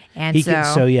 Yep. And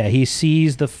he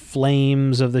sees the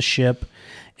flames of the ship,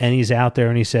 and he's out there,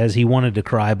 and he says he wanted to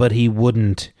cry, but he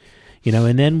wouldn't. You know,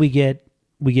 and then we get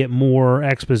more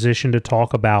exposition to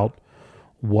talk about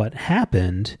what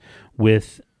happened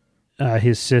with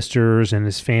his sisters and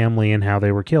his family and how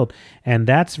they were killed. And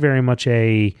that's very much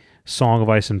a Song of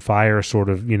Ice and Fire sort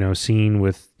of, you know, scene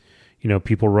with, you know,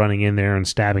 people running in there and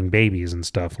stabbing babies and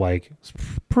stuff. Like, it's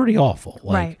pretty awful.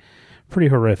 Like, right. Pretty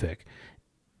horrific.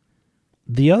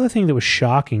 The other thing that was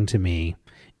shocking to me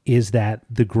is that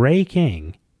the Grey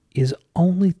King is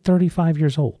only 35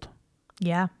 years old.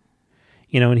 Yeah.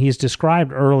 You know, and he's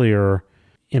described earlier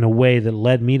in a way that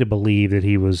led me to believe that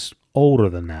he was older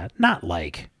than that. Not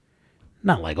like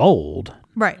old.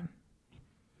 Right.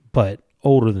 But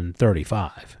older than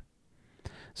 35.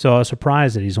 So I was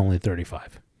surprised that he's only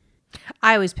 35.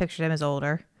 I always pictured him as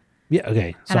older. Yeah,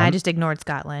 okay. So I just ignored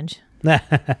Scott Lynch.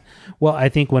 Well, I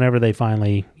think whenever they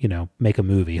finally, you know, make a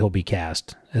movie, he'll be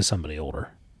cast as somebody older.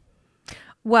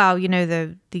 Well, you know,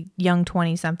 the young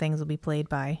 20-somethings will be played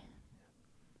by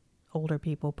older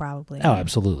people, probably. Oh,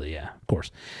 absolutely, yeah, of course.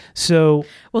 So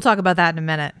we'll talk about that in a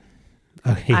minute.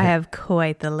 Okay. I have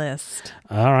quite the list.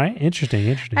 All right,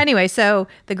 interesting. Anyway, so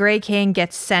the Grey King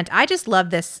gets sent. I just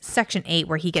love this section 8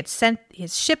 where he gets sent.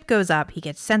 His ship goes up. He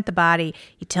gets sent the body.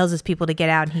 He tells his people to get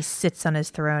out, and he sits on his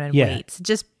throne and waits.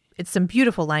 It's some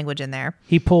beautiful language in there.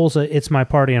 He pulls "It's my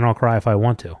party and I'll cry if I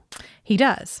want to." He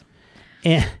does.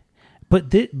 But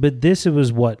this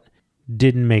was what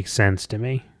didn't make sense to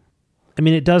me. I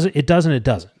mean, it doesn't.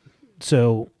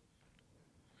 So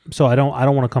so I don't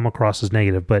want to come across as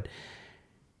negative, but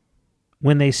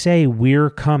when they say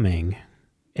we're coming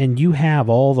and you have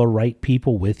all the right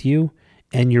people with you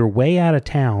and your way out of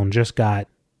town just got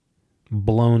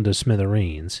blown to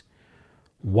smithereens,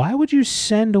 why would you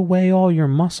send away all your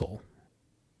muscle?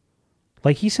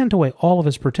 Like, he sent away all of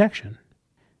his protection.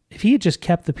 If he had just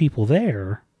kept the people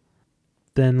there,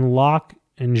 then Locke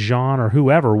and Jean or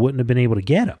whoever wouldn't have been able to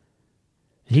get him.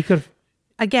 He could have...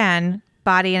 Again,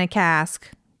 body in a cask.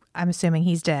 I'm assuming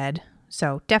he's dead.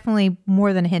 So definitely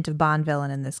more than a hint of Bond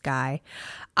villain in this guy.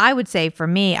 I would say for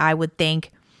me, I would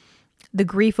think the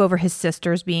grief over his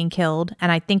sisters being killed.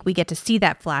 And I think we get to see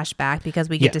that flashback because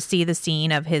we get to see the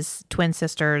scene of his twin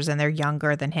sisters and they're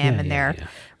younger than him and they're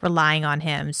relying on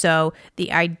him. So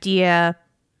the idea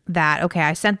that, okay,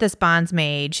 I sent this a Bonds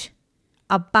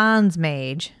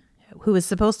mage who is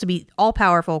supposed to be all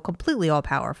powerful, completely all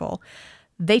powerful.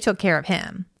 They took care of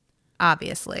him,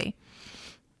 obviously.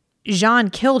 Jean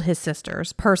killed his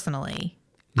sisters personally.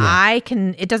 Yeah.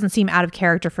 It doesn't seem out of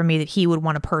character for me that he would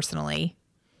want to personally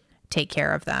take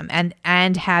care of them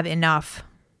and have enough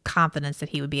confidence that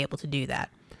he would be able to do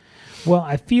that. Well,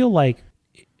 I feel like,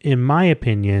 in my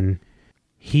opinion,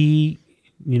 he,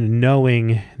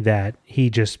 knowing that he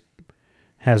just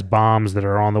has bombs that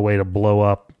are on the way to blow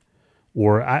up,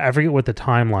 or I forget what the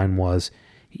timeline was.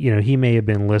 He may have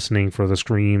been listening for the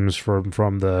screams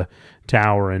from the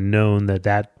tower and known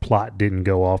that plot didn't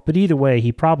go off. But either way,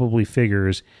 he probably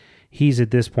figures he's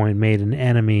at this point made an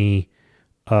enemy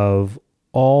of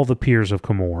all the peers of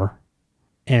Camorra.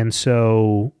 And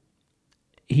so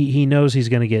he knows he's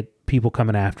going to get people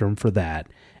coming after him for that.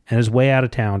 And his way out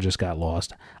of town just got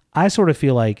lost. I sort of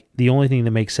feel like the only thing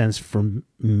that makes sense for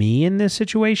me in this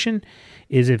situation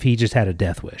is if he just had a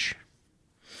death wish.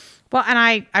 Well,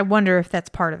 and I wonder if that's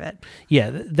part of it. Yeah,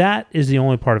 that is the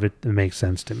only part of it that makes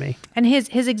sense to me. And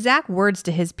his exact words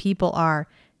to his people are,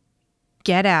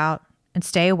 get out and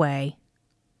stay away.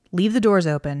 Leave the doors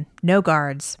open. No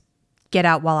guards. Get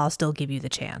out while I'll still give you the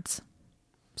chance.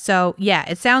 So, yeah,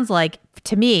 it sounds like,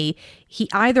 to me, he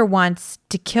either wants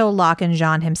to kill Locke and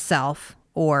Jean himself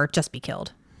or just be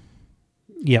killed.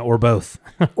 Yeah, or both.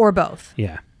 Or both.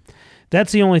 Yeah.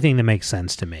 That's the only thing that makes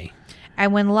sense to me.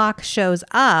 And when Locke shows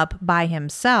up by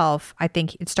himself, I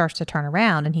think it starts to turn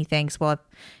around and he thinks, well,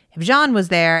 if Jean was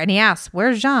there and he asks,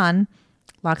 where's Jean?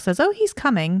 Locke says, oh, he's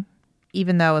coming.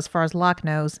 Even though, as far as Locke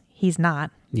knows, he's not.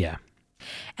 Yeah.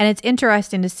 And it's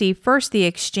interesting to see first the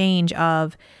exchange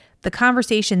of the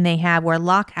conversation they have where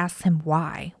Locke asks him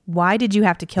why. Why did you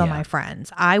have to kill my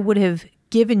friends? I would have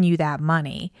given you that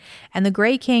money. And the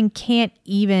Grey King can't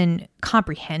even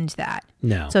comprehend that.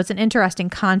 No. So it's an interesting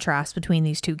contrast between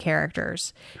these two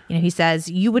characters. He says,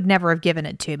 you would never have given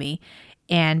it to me.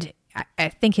 And I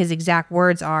think his exact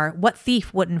words are, what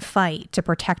thief wouldn't fight to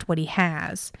protect what he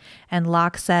has? And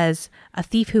Locke says, a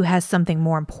thief who has something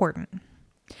more important.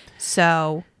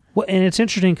 So... Well, and it's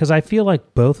interesting because I feel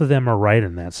like both of them are right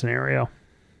in that scenario.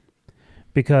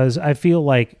 Because I feel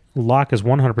like Locke is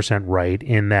 100% right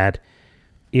in that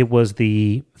it was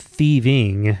the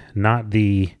thieving, not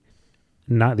the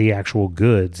actual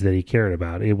goods that he cared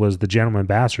about. It was the gentleman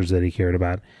bastards that he cared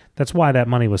about. That's why that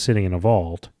money was sitting in a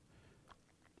vault.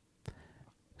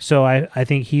 So I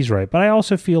think he's right. But I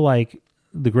also feel like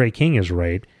the Grey King is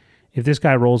right. If this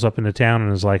guy rolls up into town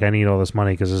and is like, I need all this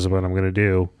money because this is what I'm going to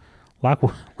do, Locke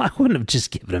wouldn't have just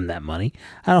given him that money.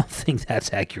 I don't think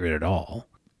that's accurate at all.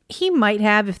 He might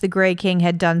have if the Grey King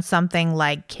had done something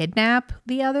like kidnap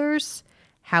the others.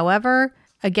 However,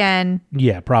 again...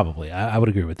 Yeah, probably. I would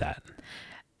agree with that.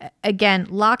 Again,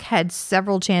 Locke had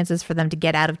several chances for them to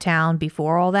get out of town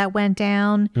before all that went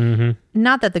down. Mm-hmm.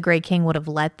 Not that the Grey King would have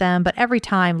let them, but every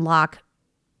time Locke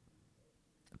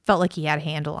felt like he had a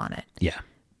handle on it. Yeah.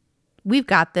 We've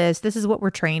got this. This is what we're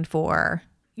trained for.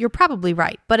 You're probably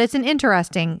right. But it's an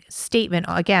interesting statement,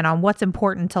 again, on what's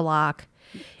important to Locke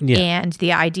and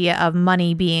the idea of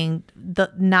money being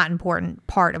the not important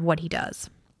part of what he does.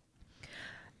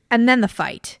 And then the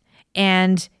fight.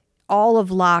 And all of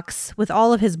Locke's, with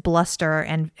all of his bluster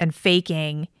and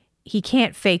faking, he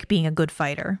can't fake being a good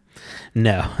fighter.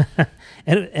 No.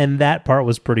 and that part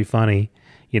was pretty funny.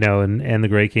 And the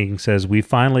Grey King says, we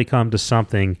finally come to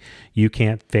something you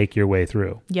can't fake your way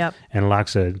through. Yep. And Locke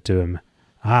said to him,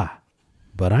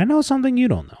 but I know something you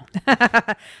don't know.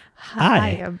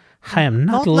 I am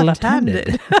not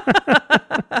left-handed.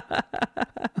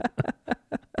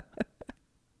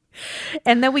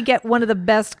 And then we get one of the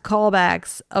best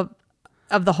callbacks of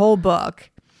the whole book.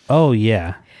 Oh,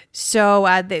 yeah. So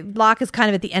Locke is kind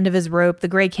of at the end of his rope. The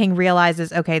Grey King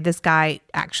realizes, okay, this guy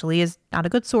actually is not a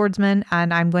good swordsman,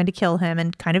 and I'm going to kill him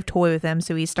and kind of toy with him.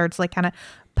 So he starts like kind of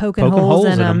poking holes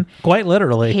in him. Quite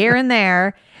literally. Here and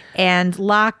there. And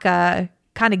Locke kind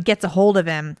of gets a hold of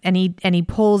him, and he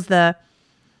pulls the,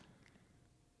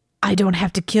 I don't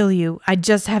have to kill you. I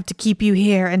just have to keep you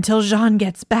here until Jean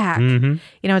gets back. Mm-hmm.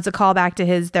 You know, it's a callback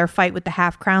to their fight with the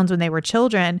half-crowns when they were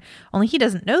children. Only he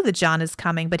doesn't know that Jean is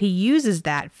coming, but he uses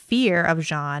that fear of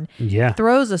Jean. Yeah.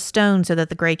 Throws a stone so that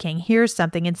the Grey King hears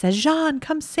something and says, Jean,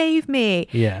 come save me.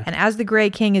 Yeah. And as the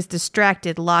Grey King is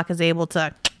distracted, Locke is able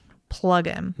to plug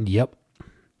him. Yep.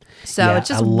 So it's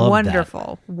just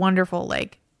wonderful, wonderful,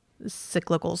 like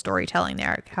cyclical storytelling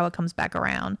there, how it comes back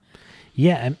around.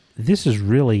 Yeah, and this is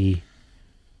really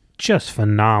just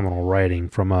phenomenal writing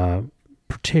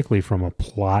particularly from a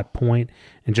plot point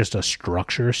and just a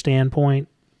structure standpoint,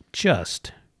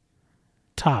 just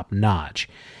top notch.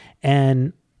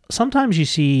 And sometimes you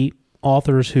see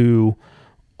authors who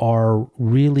are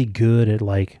really good at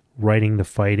like writing the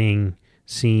fighting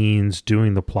scenes,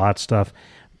 doing the plot stuff,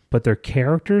 but their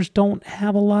characters don't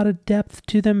have a lot of depth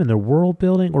to them in their world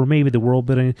building, or maybe the world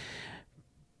building.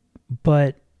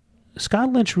 But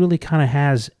Scott Lynch really kind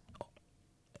of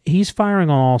he's firing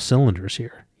on all cylinders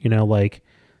here. You know, like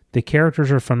the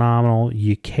characters are phenomenal.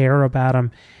 You care about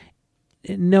them.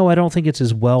 No, I don't think it's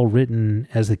as well written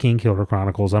as the Kingkiller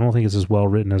Chronicles. I don't think it's as well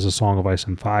written as A Song of Ice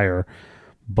and Fire.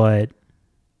 But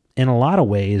in a lot of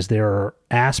ways, there are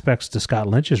aspects to Scott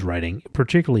Lynch's writing,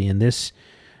 particularly in this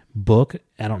book.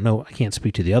 I don't know. I can't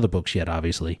speak to the other books yet,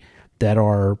 obviously, that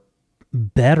are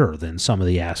better than some of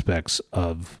the aspects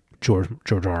of George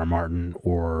R.R. Martin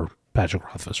or Patrick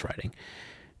Rothfuss writing.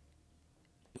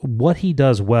 What he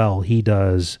does well, he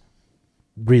does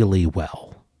really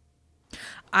well.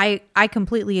 I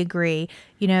completely agree.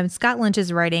 You know, Scott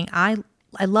Lynch's writing, I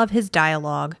love his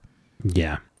dialogue.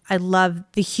 Yeah. I love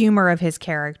the humor of his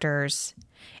characters,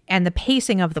 and the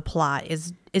pacing of the plot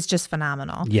is just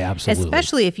phenomenal. Yeah, absolutely.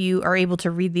 Especially if you are able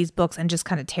to read these books and just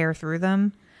kind of tear through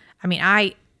them. I mean,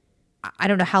 I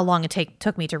don't know how long it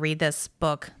took me to read this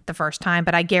book the first time,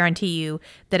 but I guarantee you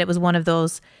that it was one of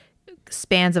those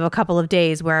spans of a couple of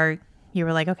days where you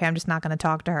were like, okay, I'm just not going to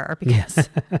talk to her because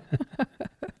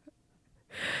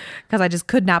I just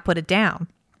could not put it down.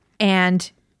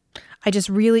 And I just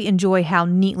really enjoy how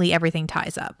neatly everything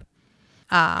ties up.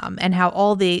 And how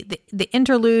all the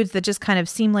interludes that just kind of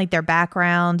seem like their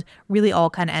background really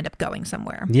all kind of end up going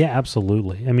somewhere. Yeah,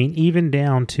 absolutely. I mean, even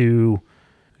down to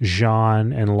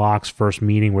Jean and Locke's first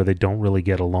meeting where they don't really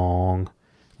get along.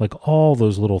 Like all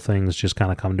those little things just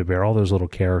kind of come to bear, all those little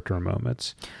character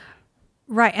moments.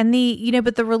 Right. And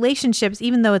but the relationships,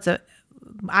 even though it's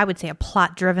I would say a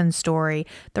plot driven story,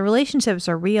 the relationships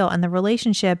are real, and the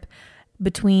relationship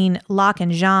between Locke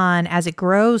and Jean as it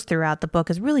grows throughout the book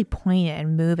is really poignant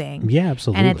and moving. Yeah,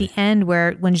 absolutely. And at the end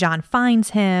when Jean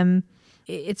finds him,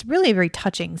 it's really a very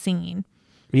touching scene.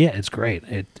 Yeah, it's great.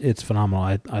 It's phenomenal.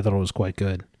 I thought it was quite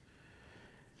good.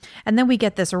 And then we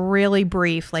get this really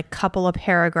brief, like couple of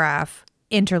paragraph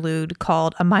interlude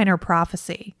called A Minor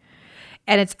Prophecy.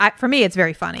 And for me, it's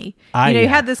very funny. You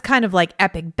had this kind of like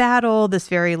epic battle, this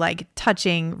very like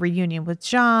touching reunion with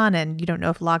Jean, and you don't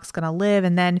know if Locke's going to live.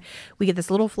 And then we get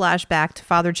this little flashback to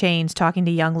Father Chains talking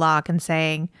to young Locke and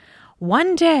saying,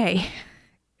 one day,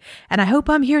 and I hope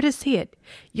I'm here to see it,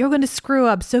 you're going to screw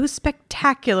up so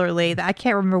spectacularly that I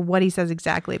can't remember what he says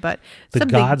exactly, but the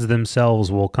gods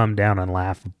themselves will come down and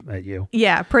laugh at you.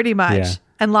 Yeah, pretty much. Yeah.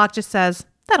 And Locke just says,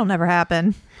 that'll never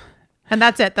happen. And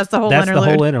that's it. That's the whole interlude. That's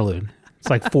the whole interlude. It's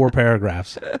like 4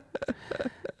 paragraphs.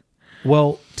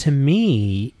 Well, to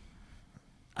me,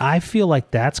 I feel like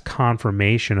that's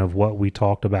confirmation of what we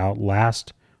talked about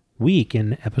last week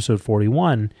in episode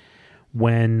 41,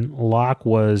 when Locke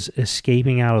was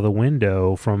escaping out of the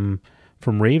window from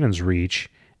Raven's Reach,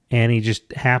 and he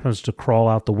just happens to crawl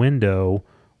out the window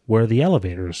where the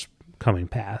elevator's coming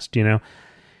past. You know,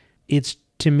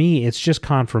 to me, it's just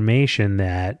confirmation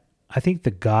that I think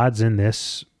the gods in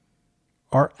this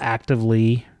are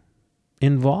actively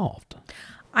involved.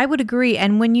 I would agree.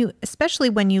 And especially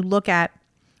when you look at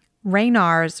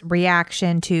Raynar's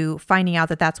reaction to finding out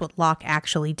that that's what Locke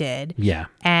actually did. Yeah.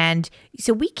 And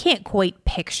so we can't quite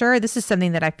picture, this is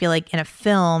something that I feel like in a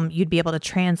film you'd be able to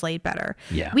translate better.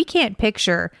 Yeah. We can't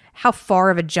picture how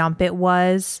far of a jump it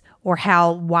was, or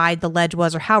how wide the ledge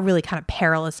was, or how really kind of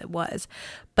perilous it was.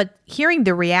 But hearing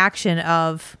the reaction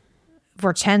of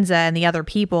Vorchenza and the other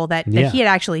people that he had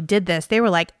actually did this, they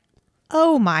were like,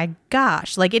 oh my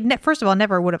gosh. Like, first of all,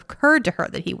 never would have occurred to her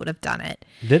that he would have done it.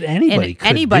 That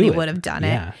anybody would have done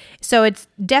Yeah. it. So it's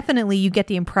definitely, you get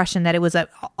the impression that it was a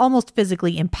almost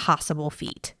physically impossible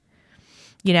feat.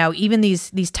 You know, even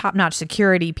these top-notch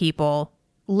security people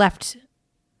left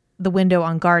the window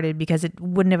unguarded because it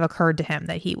wouldn't have occurred to him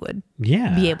that he would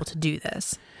be able to do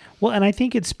this. Well, and I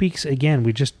think it speaks, again,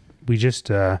 we just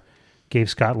gave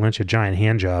Scott Lynch a giant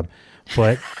hand job,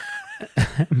 but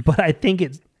but I think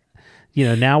it's, you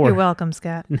know, now You're welcome,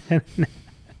 Scott.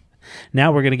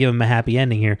 Now we're going to give him a happy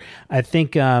ending here. I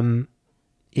think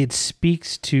it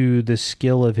speaks to the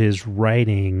skill of his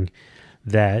writing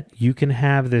that you can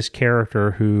have this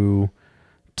character who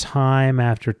time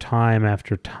after time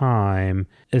after time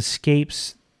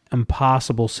escapes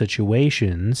impossible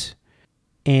situations,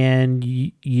 and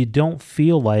you don't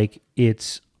feel like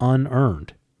it's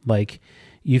unearned. Like,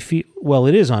 you feel, well,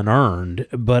 it is unearned,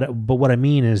 but what I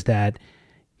mean is that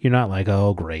you're not like,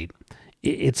 oh, great.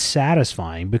 It's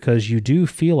satisfying because you do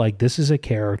feel like this is a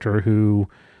character who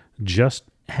just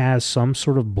has some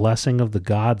sort of blessing of the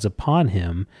gods upon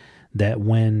him, that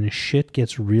when shit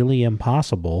gets really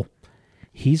impossible,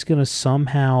 he's going to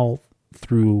somehow,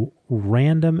 through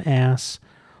random ass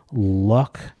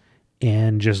luck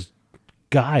and just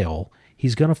guile,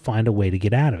 he's going to find a way to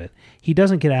get out of it. He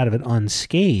doesn't get out of it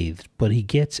unscathed, but he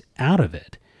gets out of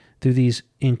it through these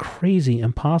crazy,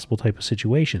 impossible type of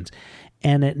situations.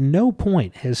 And at no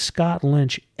point has Scott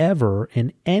Lynch ever,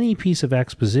 in any piece of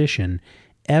exposition,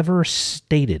 ever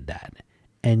stated that.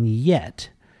 And yet,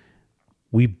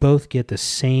 we both get the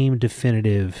same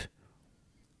definitive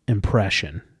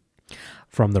impression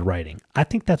from the writing. I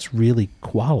think that's really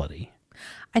quality.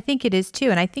 I think it is too.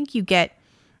 And I think you get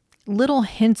little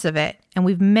hints of it. And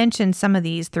we've mentioned some of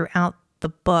these throughout the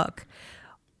book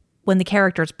when the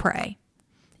characters pray.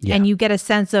 Yeah. And you get a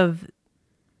sense of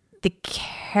the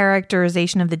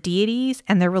characterization of the deities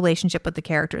and their relationship with the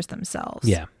characters themselves.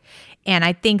 Yeah. And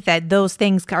I think that those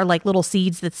things are like little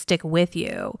seeds that stick with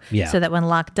you. Yeah. So that when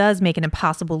Locke does make an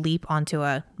impossible leap onto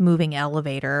a moving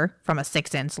elevator from a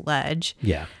 6-inch ledge,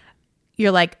 yeah,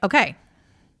 you're like, okay,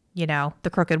 you know,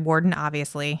 the crooked warden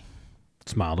obviously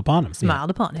smiled upon him.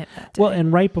 Well,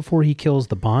 and right before he kills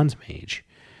the bonds mage.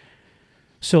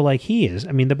 So like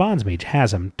the bonds mage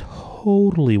has him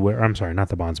totally where, I'm sorry, not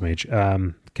the bonds mage,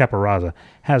 Caporazza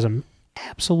has him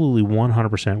absolutely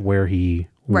 100% where he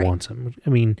wants him. I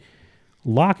mean,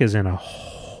 Locke is in a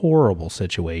horrible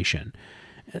situation,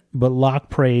 but Locke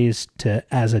prays to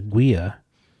Azaguia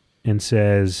and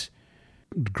says,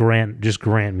 just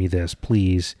grant me this,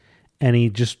 please. And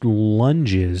he just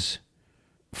lunges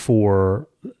for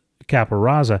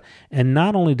Caporazza, and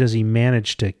not only does he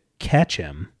manage to catch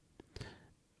him,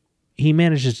 he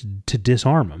manages to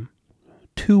disarm him.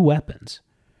 2 weapons.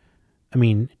 I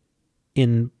mean,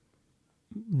 in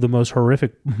the most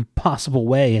horrific possible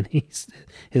way, and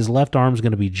his left arm's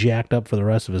going to be jacked up for the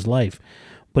rest of his life.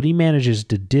 But he manages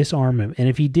to disarm him, and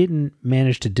if he didn't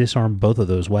manage to disarm both of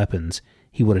those weapons,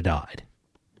 he would have died.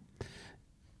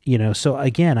 You know, so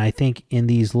again, I think in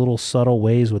these little subtle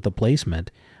ways with the placement,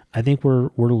 I think we're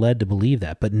led to believe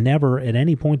that, but never at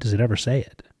any point does it ever say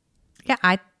it.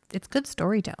 Yeah, it's good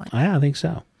storytelling. I think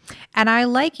so. And I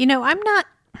like, you know, I'm not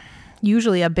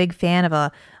usually a big fan of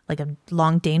a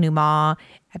long denouement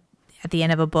at the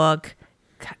end of a book,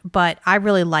 but I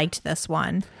really liked this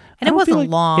one. And it wasn't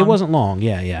long. It wasn't long,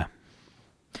 yeah.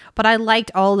 But I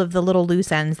liked all of the little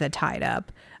loose ends that tied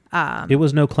up. It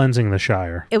was no cleansing the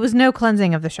Shire. It was no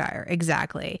cleansing of the Shire,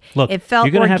 exactly. Look, it felt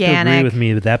you're going to have to agree with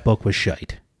me that book was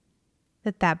shite.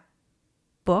 That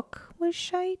book was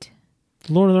shite?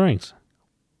 Lord of the Rings.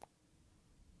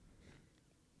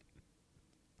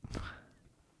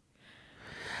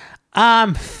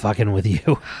 I'm fucking with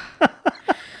you.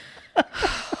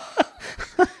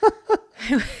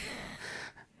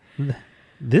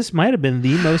 This might have been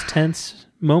the most tense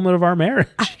moment of our marriage.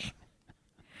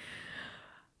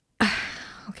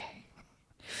 Okay.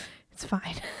 It's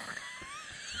fine.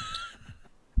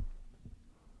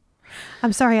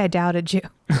 I'm sorry I doubted you.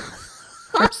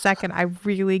 For a second, I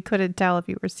really couldn't tell if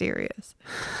you were serious.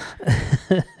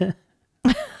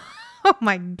 Oh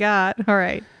my God. All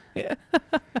right.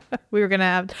 We were going to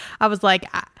have, I was like,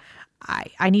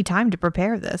 I need time to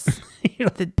prepare this.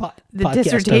 The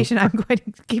dissertation, I'm going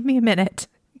to give me a minute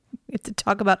to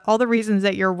talk about all the reasons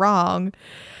that you're wrong.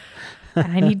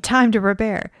 And I need time to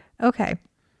prepare. Okay.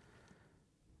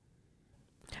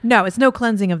 No, it's no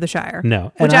cleansing of the Shire.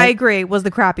 No. Which I agree was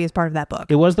the crappiest part of that book.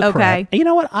 It was the crap. And you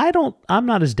know what? I'm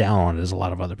not as down on it as a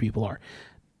lot of other people are.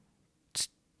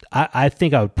 I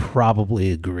think I would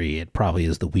probably agree. It probably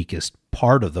is the weakest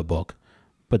part of the book,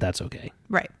 but that's okay.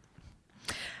 Right.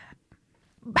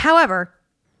 However,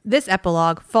 this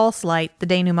epilogue, false light, the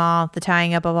denouement, the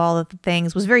tying up of all of the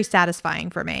things was very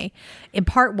satisfying for me. In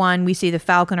part 1, we see the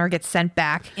falconer get sent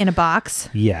back in a box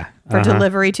for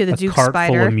delivery to the Duke's cart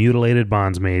spider. Full of mutilated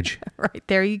bondsmage. Right,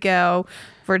 there you go.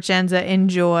 Vorchenza,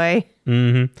 enjoy.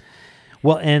 Mm-hmm.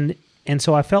 Well, and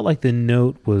so I felt like the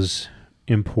note was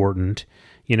important.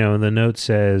 You know, the note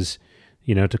says,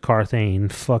 you know, to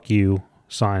Carthane, fuck you,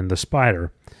 sign the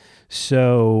spider.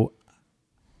 So,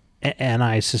 and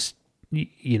I just,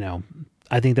 you know,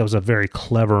 I think that was a very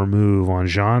clever move on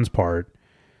Jean's part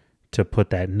to put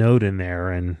that note in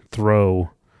there and throw,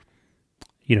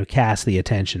 you know, cast the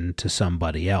attention to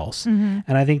somebody else. Mm-hmm.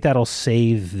 And I think that'll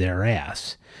save their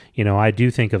ass. You know, I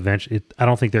do think eventually, I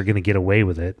don't think they're going to get away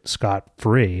with it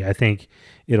scot-free. I think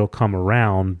it'll come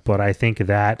around, but I think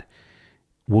that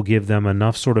will give them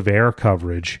enough sort of air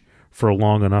coverage for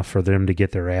long enough for them to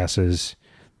get their asses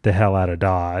the hell out of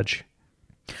Dodge.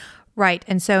 Right.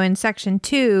 And so in section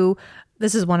 2,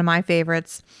 this is one of my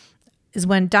favorites, is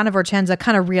when Donna Vorchenza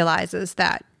kind of realizes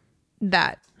that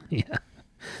yeah,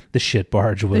 the shit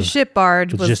barge was just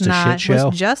a shit show.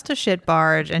 Was just a shit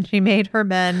barge, and she made her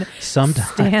men sometimes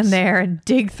stand there and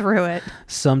dig through it.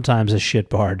 Sometimes a shit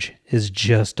barge is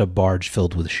just a barge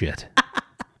filled with shit.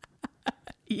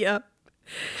 Yep.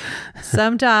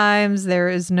 Sometimes there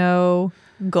is no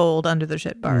gold under the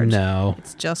shit barge. No.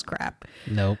 It's just crap.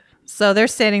 Nope. So they're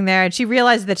sitting there, and she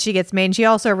realizes that she gets made, and she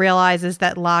also realizes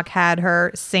that Locke had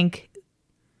her sink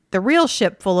the real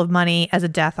ship full of money as a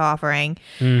death offering.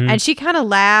 Mm-hmm. And she kind of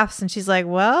laughs, and she's like,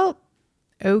 well,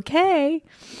 okay.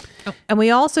 Oh. And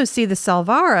we also see the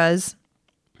Salvaras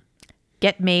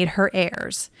get made her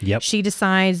heirs. Yep. She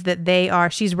decides that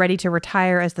she's ready to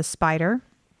retire as the Spider.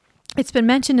 It's been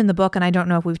mentioned in the book, and I don't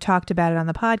know if we've talked about it on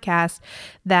the podcast,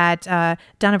 that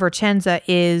Donna Vorchenza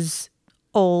is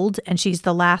old and she's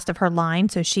the last of her line.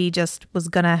 So she just was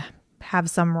going to have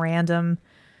some random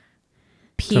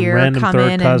peer come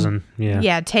in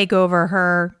and take over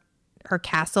her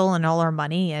castle and all her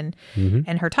money and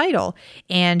her title.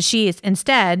 And she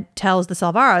instead tells the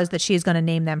Salvaras that she's going to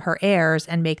name them her heirs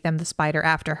and make them the Spider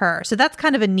after her. So that's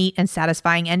kind of a neat and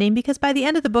satisfying ending, because by the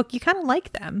end of the book, you kind of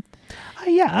like them.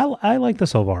 I like the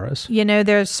Salvaras. You know,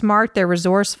 they're smart, they're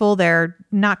resourceful, they're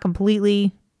not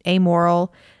completely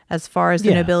amoral as far as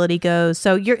the nobility goes.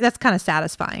 So that's kind of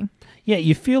satisfying. Yeah,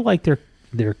 you feel like they're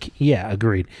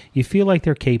agreed. You feel like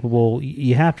they're capable.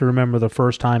 You have to remember the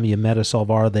first time you met a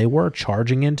Salvara, they were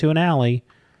charging into an alley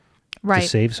to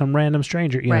save some random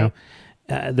stranger. You know,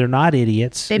 they're not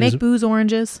idiots. They make booze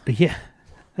oranges. Yeah.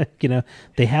 You know,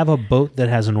 they have a boat that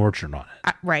has an orchard on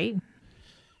it. Right.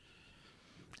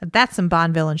 That's some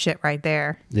Bond villain shit right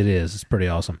there. It is. It's pretty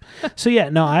awesome. So yeah,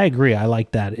 no, I agree. I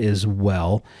like that as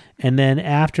well. And then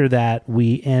after that,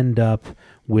 we end up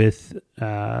with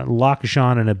Locke,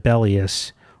 Jean, and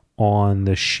Abelius on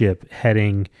the ship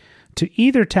heading to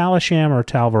either Talisham or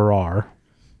Talvarar.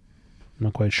 I'm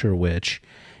not quite sure which.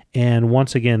 And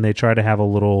once again, they try to have a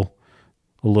little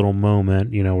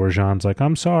moment, you know, where Jean's like,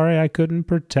 I'm sorry, I couldn't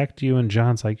protect you. And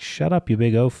Jean's like, shut up, you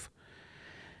big oaf.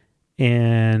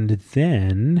 And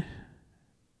then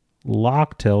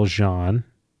Locke tells Jean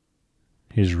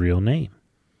his real name.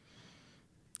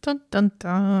 Dun, dun,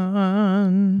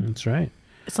 dun. That's right.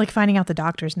 It's like finding out the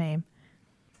doctor's name.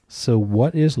 So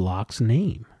what is Locke's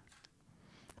name?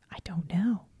 I don't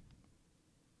know.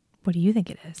 What do you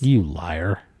think it is? You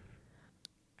liar.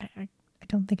 I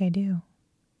don't think I do.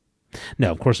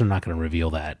 No, of course I'm not going to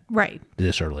reveal that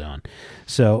this early on.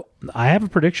 So I have a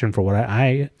prediction for what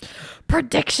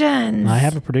Predictions! I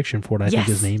have a prediction for what I think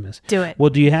his name is. Do it.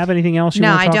 Well, do you have anything else you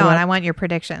want to talk about? No, I don't. I want your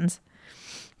predictions.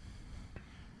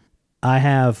 I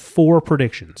have 4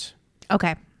 predictions.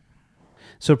 Okay.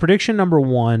 So prediction number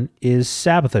 1 is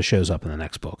Sabbatha shows up in the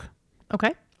next book.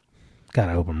 Okay. God,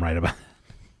 I hope I'm right about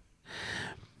that.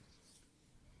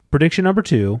 Prediction number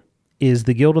 2 is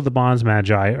the Guild of the Bonds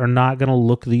Magi are not going to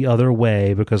look the other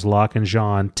way because Locke and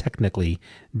Jean technically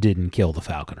didn't kill the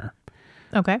Falconer.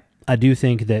 Okay. I do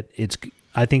think that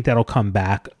I think that'll come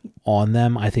back on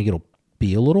them. I think it'll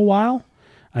be a little while.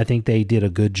 I think they did a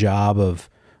good job of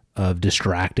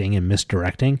distracting and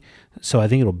misdirecting. So I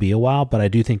think it'll be a while, but I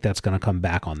do think that's going to come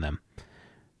back on them.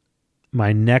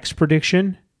 My next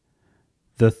prediction,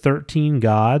 the 13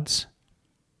 gods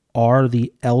are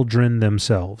the Eldrin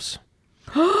themselves.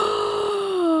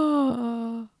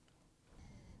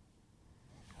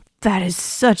 That is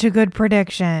such a good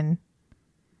prediction.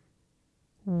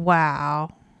 Wow.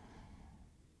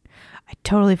 I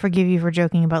totally forgive you for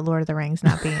joking about Lord of the Rings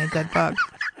not being a good book.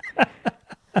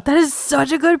 That is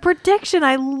such a good prediction.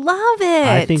 I love it.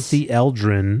 I think the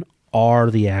Eldrin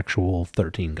are the actual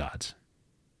 13 gods.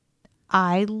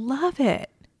 I love it.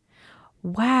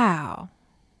 Wow.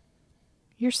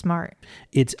 You're smart.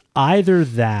 It's either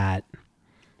that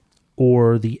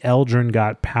or the Eldrin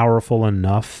got powerful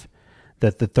enough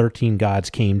that the 13 gods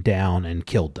came down and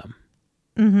killed them.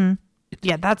 Mm-hmm.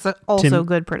 Yeah, that's also a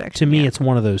good prediction. To me, it's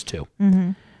one of those two.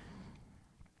 Mm-hmm.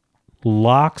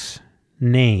 Locke's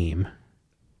name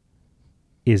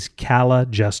is Calla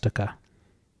Justica.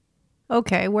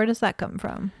 Okay, where does that come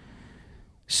from?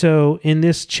 So in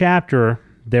this chapter,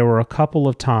 there were a couple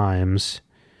of times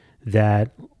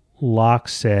that Locke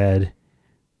said,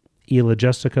 Illa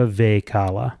Justica ve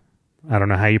Calla. I don't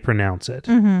know how you pronounce it.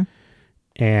 Mm-hmm.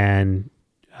 And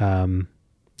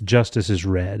justice is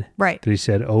read. Right. That he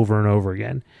said over and over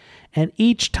again. And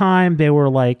each time they were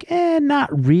like, not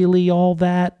really all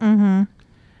that. Mm-hmm.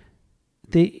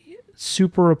 They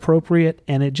super appropriate.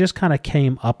 And it just kind of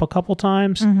came up a couple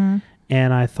times. Mm-hmm.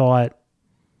 And I thought,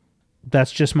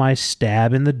 that's just my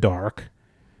stab in the dark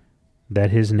that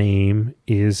his name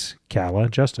is Calla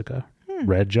Justica.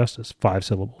 Red Justice. 5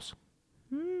 syllables.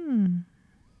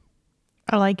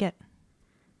 I like it.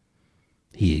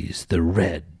 He's the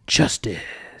Red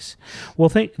Justice. Well,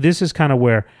 this is kind of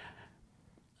where,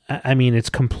 I mean, it's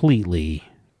completely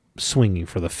swinging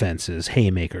for the fences,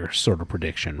 haymaker sort of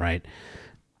prediction, right?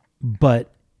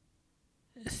 But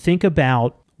think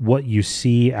about what you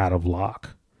see out of Locke.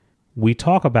 We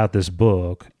talk about this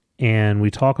book, and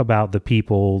we talk about the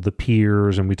people, the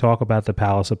peers, and we talk about the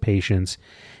Palace of Patience.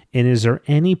 And is there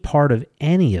any part of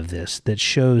any of this that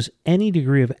shows any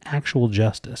degree of actual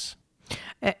justice?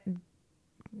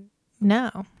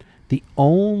 No. The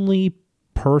only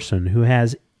person who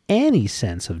has any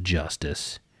sense of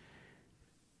justice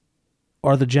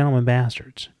are the gentlemen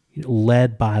bastards,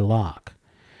 led by Locke,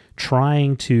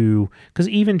 trying to, because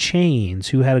even Chains,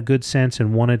 who had a good sense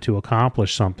and wanted to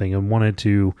accomplish something and wanted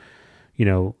to,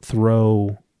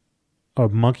 throw a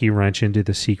monkey wrench into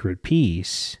the secret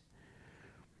peace,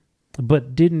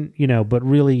 but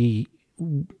really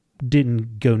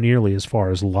didn't go nearly as far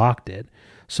as Locke did.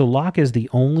 So Locke is the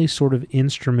only sort of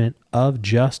instrument of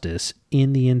justice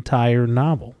in the entire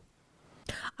novel.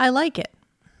 I like it.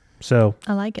 So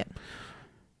I like it.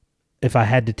 If I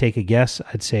had to take a guess,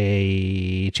 I'd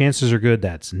say chances are good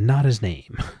that's not his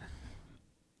name.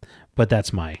 But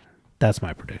that's my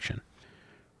prediction.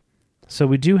 So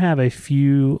we do have a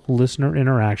few listener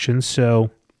interactions.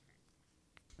 So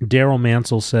Daryl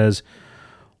Mansell says,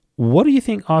 what do you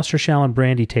think Osterschalen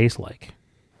brandy tastes like?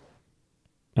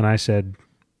 And I said,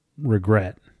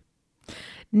 regret.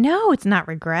 No, it's not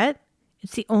regret.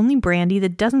 It's the only brandy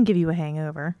that doesn't give you a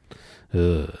hangover.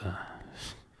 Ugh.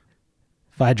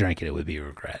 If I drank it, it would be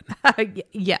regret.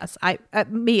 Yes,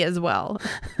 me as well.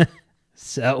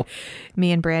 So,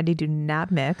 me and brandy do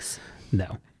not mix.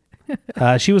 No.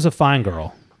 She was a fine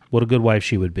girl. What a good wife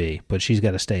she would be, but she's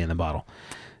got to stay in the bottle.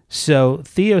 So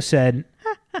Theo said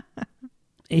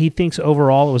he thinks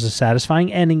overall it was a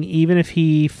satisfying ending, even if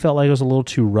he felt like it was a little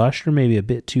too rushed or maybe a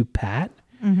bit too pat.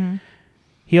 Mm-hmm.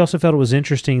 He also felt it was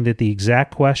interesting that the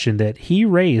exact question that he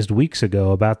raised weeks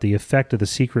ago about the effect of the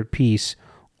secret peace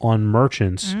on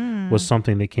merchants was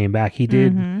something that came back. He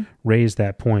did raise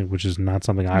that point, which is not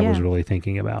something I was really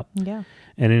thinking about. Yeah.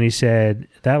 And then he said,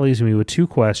 that leaves me with 2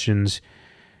 questions.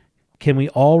 Can we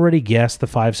already guess the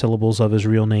 5 syllables of his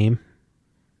real name?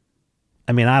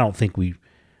 I mean, I don't think we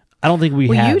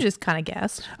have. You just kind of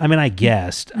guessed. I mean, I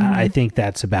guessed. I think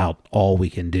that's about all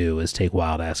we can do is take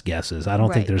wild-ass guesses. I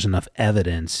don't think there's enough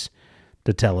evidence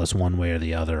to tell us one way or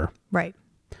the other. Right.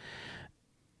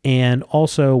 And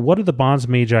also, what do the bonds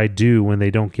magi do when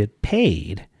they don't get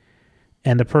paid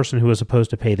and the person who was supposed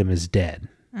to pay them is dead?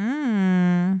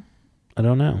 I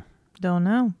don't know. Don't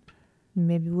know.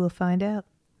 Maybe we'll find out.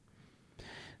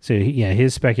 So, yeah,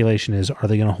 his speculation is, are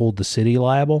they going to hold the city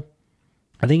liable?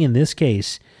 I think in this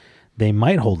case, they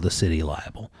might hold the city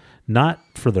liable. Not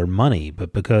for their money,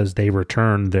 but because they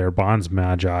returned their bonds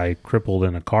magi crippled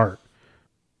in a cart.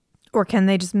 Or can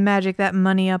they just magic that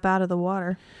money up out of the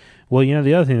water? Well,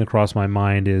 the other thing that crossed my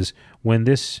mind is when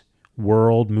this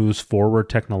world moves forward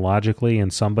technologically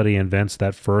and somebody invents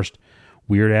that first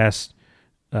weird-ass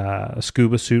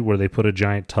scuba suit where they put a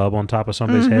giant tub on top of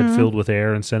somebody's head filled with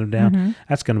air and send them down,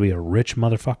 that's going to be a rich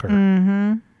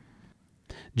motherfucker.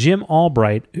 Jim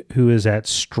Albright, who is at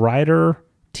Strider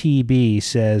TB,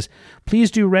 says,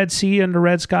 please do Red Sea Under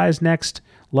Red Skies next.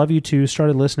 Love you too.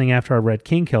 Started listening after I read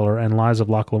Kingkiller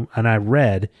and I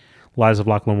read Lies of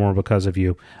Locke Lamora because of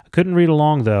you. I couldn't read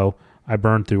along, though. I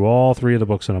burned through all 3 of the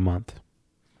books in a month.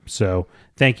 So,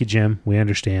 thank you, Jim. We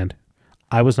understand.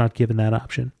 I was not given that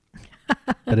option,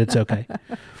 but it's okay.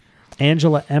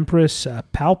 Angela Empress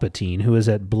Palpatine, who is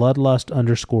at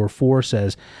Bloodlust_4,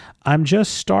 says, I'm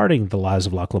just starting The Lives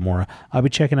of Locke Lamora. I'll be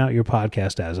checking out your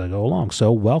podcast as I go along.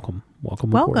 So welcome.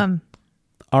 Welcome.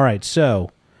 All right.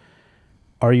 So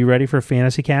are you ready for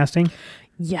fantasy casting?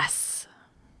 Yes.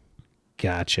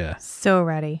 Gotcha. So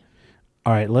ready.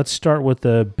 All right. Let's start with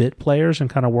the bit players and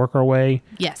kind of work our way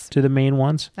to the main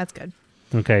ones. That's good.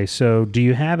 Okay. So do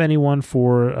you have anyone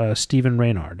for Stephen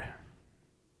Reynard?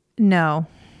 No.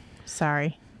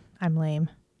 Sorry. I'm lame.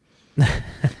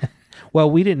 Well,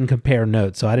 we didn't compare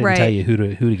notes, so I didn't tell you who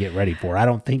to get ready for. I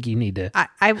don't think you need to.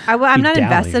 I'm not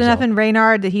invested enough in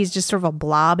Reynard that he's just sort of a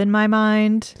blob in my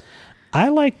mind. I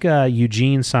like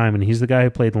Eugene Simon. He's the guy who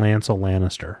played Lancel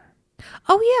Lannister.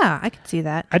 Oh, yeah. I can see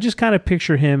that. I just kind of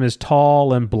picture him as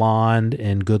tall and blonde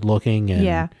and good looking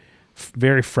and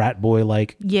very frat boy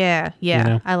like. Yeah. You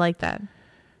know? I like that. All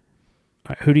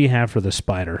right, who do you have for the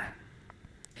Spider?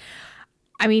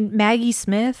 I mean, Maggie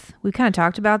Smith, we kind of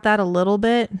talked about that a little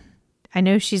bit. I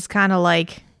know she's kind of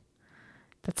like,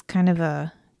 that's kind of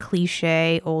a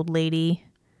cliche old lady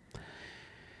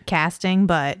casting,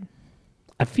 but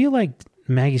I feel like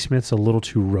Maggie Smith's a little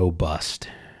too robust.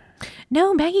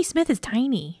 No, Maggie Smith is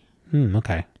tiny.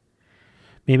 Okay.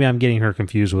 Maybe I'm getting her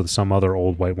confused with some other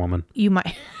old white woman. You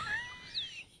might.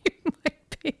 You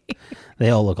might be. They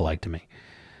all look alike to me.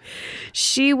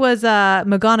 She was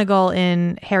McGonagall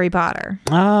in Harry Potter.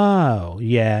 Oh,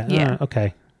 yeah.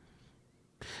 Okay.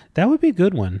 That would be a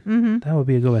good one. Mm-hmm. That would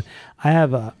be a good one. I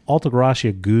have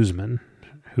Altagracia Guzman,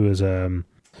 who is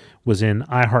was in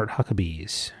I Heart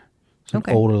Huckabees. It's an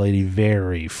older lady,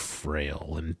 very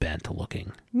frail and bent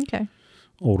looking. Okay.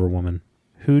 Older woman.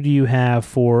 Who do you have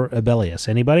for Abelius?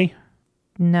 Anybody?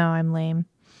 No, I'm lame.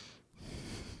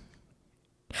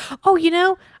 Oh,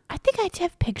 I think I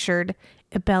have pictured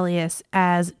Abelius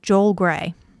as Joel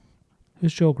Grey.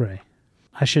 Who's Joel Grey?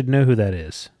 I should know who that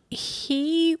is.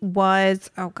 He was,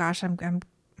 oh gosh, I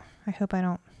hope I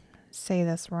don't say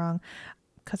this wrong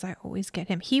because I always get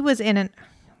him. He was in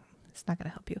it's not going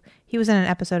to help you. He was in an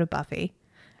episode of Buffy.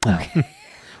 Oh.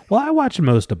 Well, I watched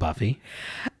most of Buffy.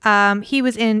 He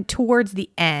was in towards the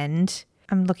end.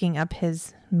 I'm looking up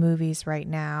his movies right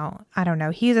now. I don't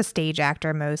know. He's a stage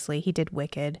actor mostly. He did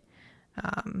Wicked.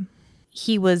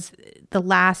 He was the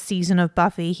last season of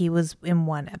Buffy. He was in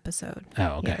one episode. Oh,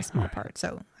 okay. He had a small part.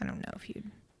 So I don't know if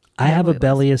you'd. I have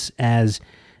Abelius as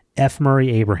F.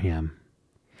 Murray Abraham.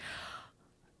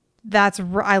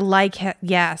 I like him.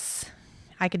 Yes.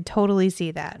 I could totally see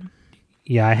that.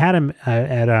 Yeah, I had him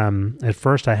at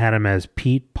first I had him as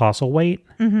Pete Postlethwaite.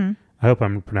 Mm-hmm. I hope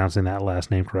I'm pronouncing that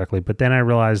last name correctly. But then I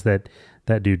realized that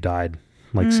dude died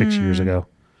like 6 years ago.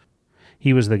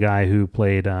 He was the guy who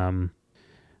played,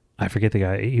 I forget the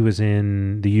guy. He was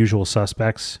in The Usual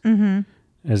Suspects. Mm-hmm.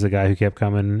 As the guy who kept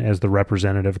coming as the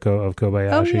representative of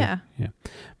Kobayashi. Oh, yeah.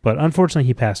 But unfortunately,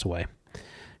 he passed away.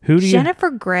 Jennifer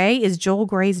Grey is Joel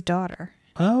Grey's daughter.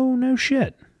 Oh, no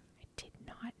shit. I did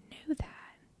not know that.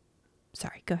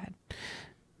 Sorry, go ahead.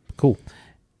 Cool.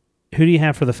 Who do you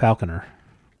have for the Falconer?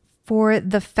 For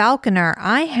the Falconer,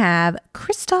 I have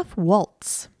Christoph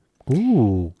Waltz.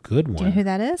 Ooh, good one. Do you know who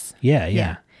that is?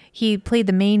 Yeah. He played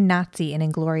the main Nazi in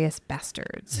Inglourious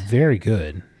Bastards. Very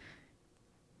good.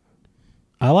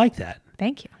 I like that.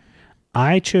 Thank you.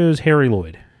 I chose Harry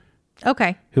Lloyd.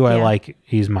 Okay. Who I like.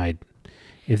 He's my...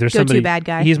 If there's go-to somebody... bad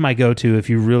guy. He's my go-to if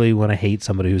you really want to hate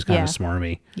somebody who's kind of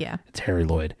smarmy. Yeah. It's Harry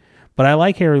Lloyd. But I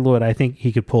like Harry Lloyd. I think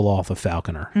he could pull off a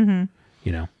Falconer.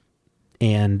 Mm-hmm.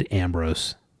 And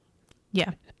Ambrose.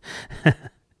 Yeah.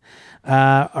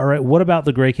 All right. What about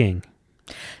the Grey King?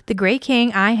 The Grey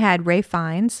King, I had Ray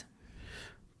Fiennes.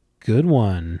 Good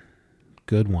one.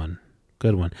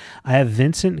 I have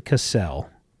Vincent Cassel.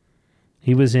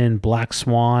 He was in Black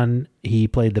Swan. He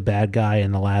played the bad guy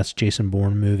in the last Jason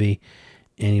Bourne movie.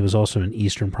 And he was also in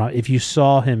Eastern Promise. If you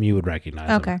saw him, you would recognize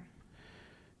him. Okay.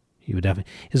 He would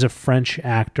definitely. He's a French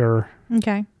actor.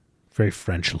 Okay. Very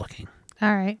French looking.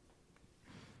 All right.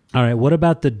 What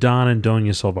about the Don and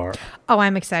Doña Silvara? Oh,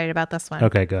 I'm excited about this one.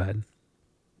 Okay, go ahead.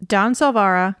 Don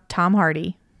Silvara, Tom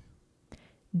Hardy.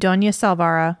 Doña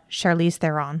Silvara, Charlize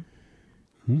Theron.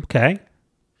 Okay.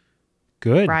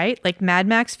 Good. Right? Like Mad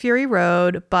Max Fury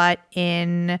Road, but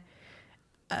in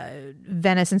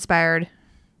Venice-inspired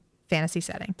fantasy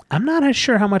setting. I'm not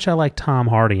sure how much I like Tom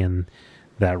Hardy in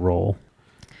that role.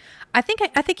 I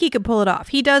think he could pull it off.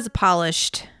 He does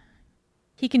polished.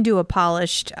 He can do a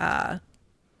polished,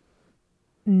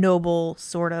 noble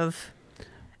sort of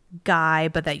guy,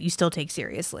 but that you still take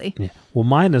seriously. Yeah. Well,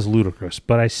 mine is ludicrous,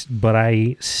 but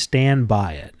I stand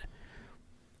by it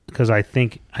because I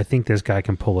think this guy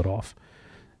can pull it off.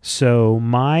 So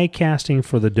my casting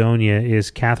for the Donia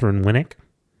is Catherine Winnick.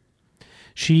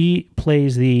 She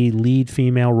plays the lead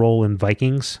female role in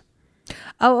Vikings.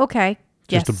 Oh, okay.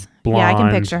 Just yes. a blonde. Yeah, I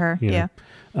can picture her. You know.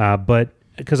 Yeah. But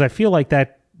because I feel like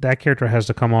that character has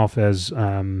to come off as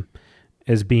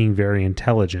being very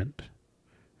intelligent.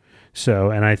 So,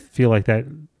 and I feel like that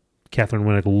Catherine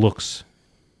Winnick looks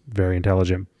very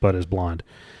intelligent, but is blonde.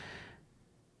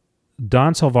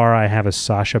 Don Silvara I have as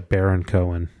Sacha Baron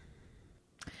Cohen.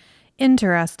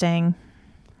 Interesting.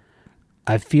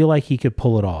 I feel like he could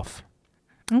pull it off.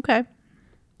 Okay.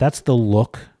 That's the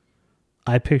look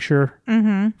I picture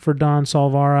for Don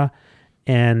Silvara.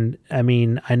 And, I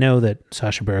mean, I know that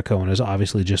Sacha Baron Cohen has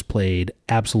obviously just played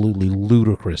absolutely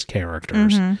ludicrous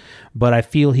characters, but I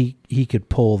feel he could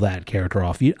pull that character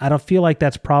off. I don't feel like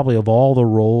that's probably, of all the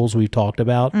roles we've talked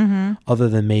about, other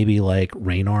than maybe like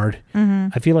Reynard,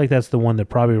 I feel like that's the one that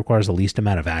probably requires the least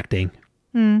amount of acting.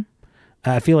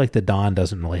 I feel like the Don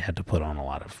doesn't really have to put on a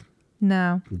lot of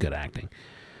good acting.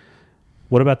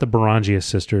 What about the Barangius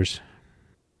sisters?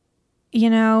 You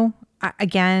know,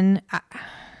 I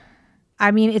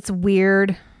mean, it's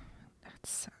weird.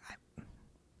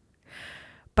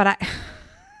 But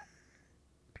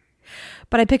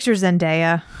I picture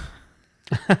Zendaya.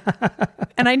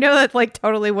 And I know that like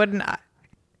totally wouldn't.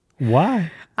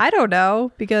 Why? I don't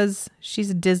know, because she's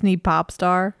a Disney pop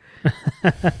star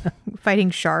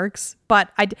fighting sharks. But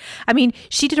I mean,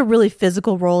 she did a really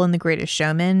physical role in The Greatest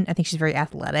Showman. I think she's very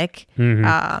athletic.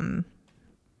 I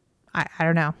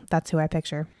don't know. That's who I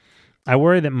picture. I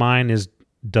worry that mine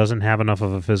doesn't have enough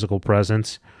of a physical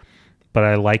presence, but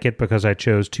I like it because I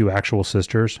chose two actual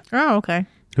sisters. Oh, okay.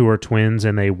 Who are twins,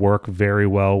 and they work very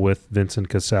well with Vincent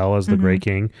Cassel as the Grey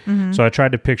King. So I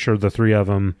tried to picture the three of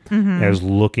them as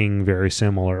looking very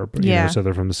similar, you know, so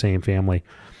they're from the same family.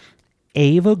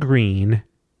 Ava Green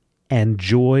and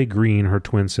Joy Green, her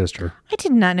twin sister. I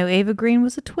did not know Ava Green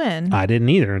was a twin. I didn't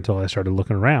either until I started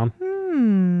looking around.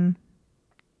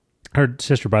 Her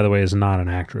sister, by the way, is not an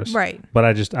actress. Right. But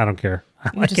I don't care.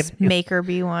 I You just make her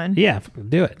be one. Yeah,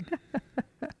 do it.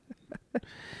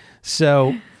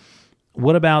 So,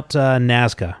 what about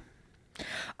Nazca?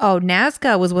 Oh,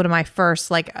 Nazca was one of my first,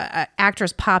 like,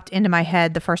 actress popped into my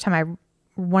head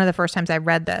one of the first times I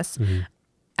read this.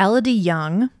 Elodie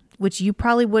Young, which you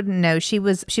probably wouldn't know. She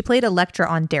played Elektra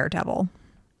on Daredevil.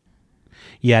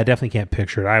 Yeah, I definitely can't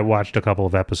picture it. I watched a couple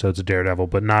of episodes of Daredevil,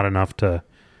 but not enough to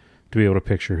be able to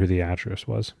picture who the actress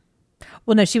was.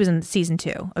 Well, no, she was in season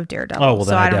 2 of Daredevil. Oh, well,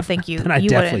 so I don't think you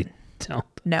definitely wouldn't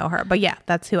know her. But yeah,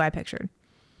 that's who I pictured.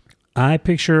 I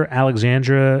picture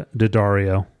Alexandra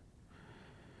Daddario.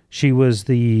 She was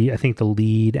I think the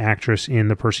lead actress in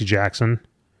the Percy Jackson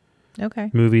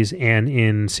movies and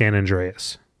in San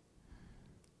Andreas.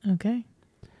 Okay.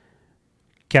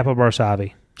 Capo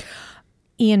Barsavi.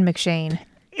 Ian McShane.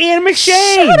 Ian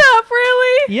McShane! Shut up,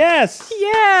 really? Yes!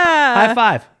 Yeah. High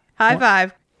five. High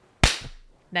five.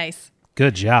 Nice.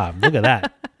 Good job. Look at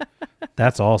that.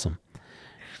 That's awesome.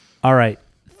 All right.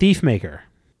 Thief Maker.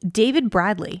 David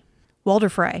Bradley. Walder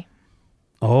Frey.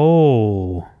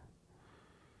 Oh.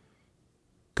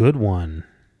 Good one.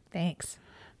 Thanks.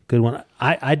 Good one.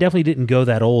 I definitely didn't go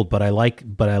that old, but I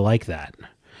like that.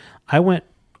 I went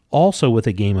also with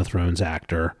a Game of Thrones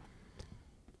actor.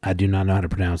 I do not know how to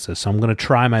pronounce this, so I'm going to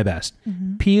try my best.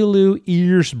 Pilu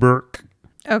Earsburk.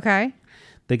 Okay.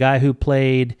 The guy who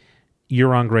played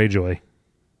Euron Greyjoy.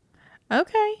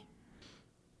 Okay.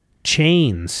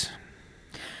 Chains.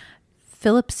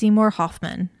 Philip Seymour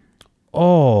Hoffman.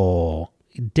 Oh,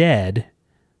 dead,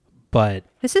 but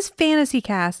This is fantasy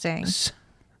casting.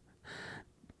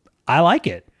 I like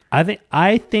it.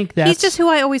 I think that's... He's just who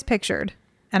I always pictured,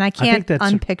 and I can't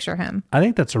unpicture him. I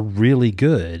think that's a really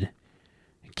good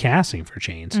casting for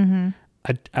Chains.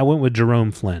 I went with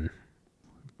Jerome Flynn.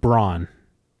 Braun.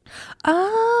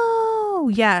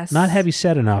 Oh, yes. Not heavy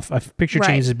set enough. I picture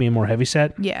Chains as being more heavy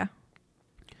set. Yeah.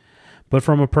 But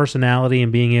from a personality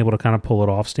and being able to kind of pull it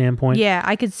off standpoint. Yeah,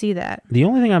 I could see that. The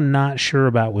only thing I'm not sure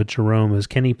about with Jerome is,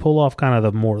 can he pull off kind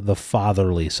of the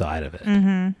fatherly side of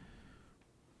it?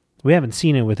 We haven't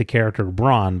seen it with the character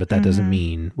Braun, but that doesn't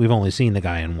mean we've only seen the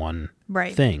guy in one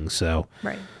thing. So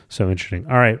interesting.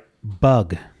 All right.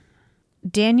 Bug.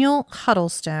 Daniel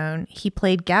Huddlestone. He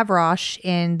played Gavroche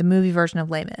in the movie version of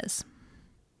Les Mis.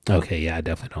 Okay, yeah, I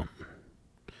definitely don't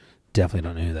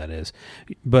know who that is.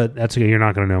 But that's okay. You're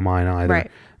not going to know mine either.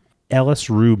 Right. Ellis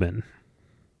Rubin.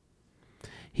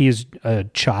 He is a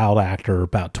child actor,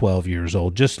 about 12 years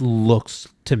old. Just looks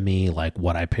to me like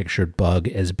what I pictured Bug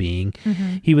as being.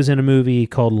 He was in a movie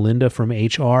called Linda from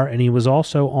HR, and he was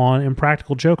also on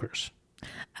Impractical Jokers.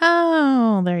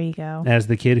 Oh, there you go. as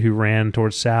the kid who ran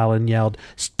towards Sal and yelled,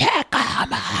 "Stick 'em up!"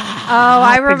 Oh,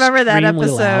 I remember that extremely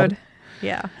episode. loud.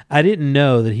 Yeah. I didn't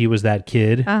know that he was that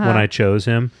kid when I chose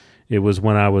him. It was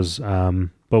when I was,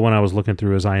 but when I was looking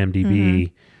through his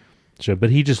IMDb show, but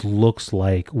he just looks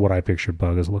like what I pictured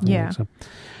Bug as looking like. So.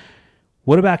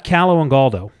 What about Callow and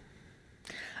Galdo?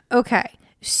 Okay.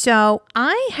 So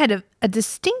I had a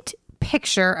distinct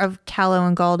picture of Callow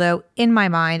and Galdo in my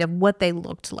mind of what they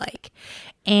looked like,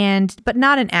 but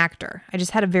not an actor. I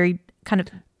just had a very kind of...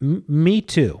 Me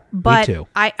too. But Me too.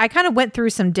 I kind of went through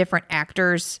some different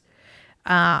actors.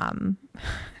 If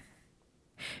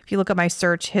you look at my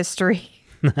search history.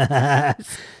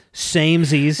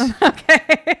 Samesies.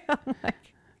 Okay.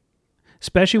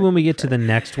 Especially when we get to the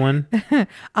next one.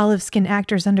 Olive skin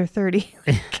actors under 30.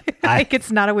 Like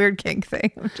it's not a weird kink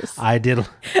thing. I did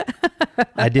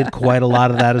quite a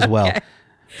lot of that as well. Okay.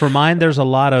 For mine, there's a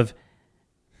lot of,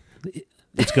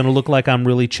 it's going to look like I'm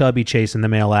really chubby chasing the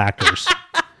male actors.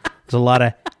 There's a lot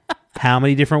of, how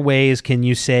many different ways can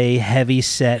you say heavy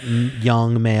set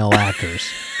young male actors?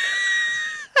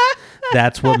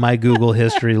 That's what my Google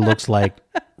history looks like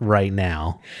right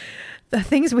now. The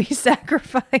things we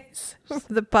sacrifice for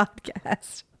the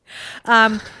podcast.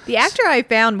 The actor I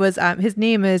found was, his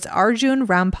name is Arjun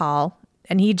Rampal,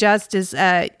 and he just is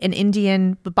an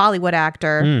Indian Bollywood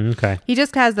actor. Okay. He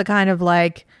just has the kind of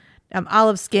like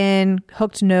olive skin,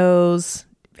 hooked nose,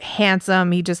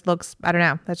 handsome. He just looks, I don't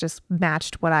know, that just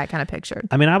matched what I kind of pictured.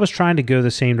 I mean, I was trying to go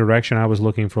the same direction. I was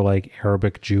looking for like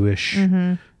Arabic Jewish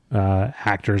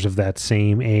actors of that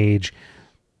same age.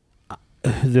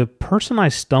 The person I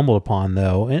stumbled upon,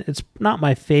 though, and it's not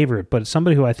my favorite, but it's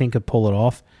somebody who I think could pull it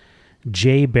off,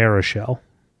 Jay Baruchel.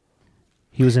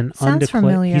 He was in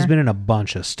Undeclared. He's been in a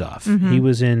bunch of stuff. He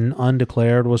was in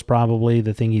Undeclared, was probably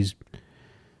the thing he's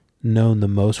known the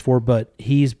most for, but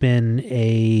he's been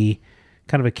a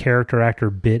kind of a character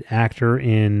actor, bit actor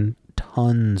in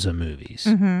tons of movies.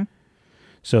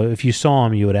 So if you saw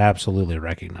him, you would absolutely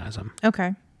recognize him.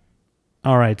 Okay.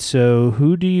 All right, so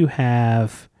who do you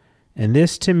have? And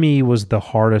this, to me, was the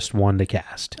hardest one to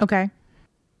cast. Okay.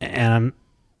 And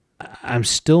I'm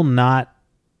still not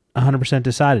 100%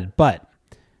 decided, but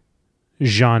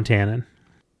Jean Tannen.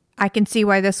 I can see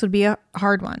why this would be a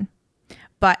hard one.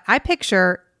 But I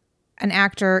picture an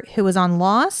actor who was on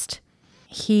Lost.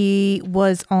 He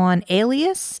was on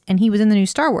Alias, and he was in the new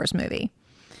Star Wars movie.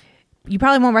 You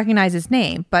probably won't recognize his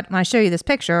name, but when I show you this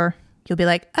picture, you'll be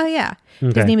like, oh, yeah.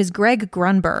 Okay. His name is Greg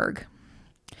Grunberg.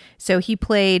 So he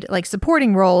played like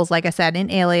supporting roles, like I said, in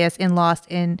Alias, in Lost,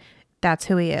 and that's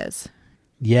who he is.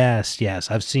 Yes.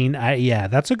 I've seen,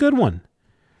 that's a good one.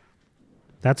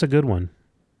 That's a good one.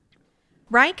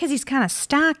 Right? Because he's kind of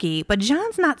stocky, but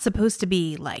John's not supposed to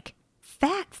be like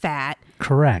fat.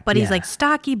 Correct. But he's like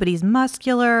stocky, but he's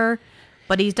muscular,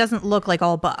 but he doesn't look like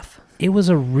all buff. It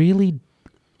was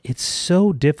it's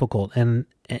so difficult. And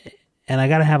I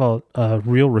got to have a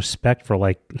real respect for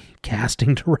like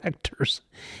casting directors.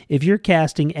 If you're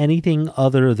casting anything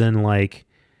other than like,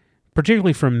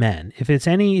 particularly for men, if it's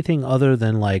anything other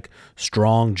than like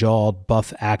strong-jawed,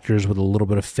 buff actors with a little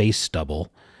bit of face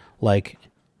stubble, like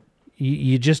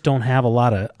you just don't have a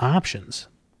lot of options.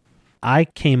 I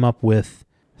came up with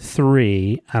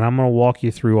 3, and I'm going to walk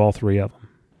you through all 3 of them.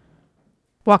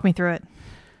 Walk me through it.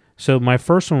 So my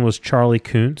first one was Charlie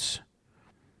Kuntz,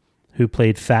 who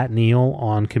played Fat Neil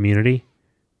on Community,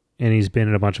 and he's been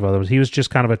in a bunch of others. He was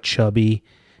just kind of a chubby,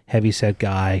 heavy-set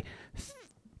guy.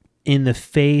 In the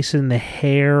face and the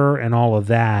hair and all of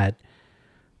that,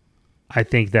 I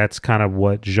think that's kind of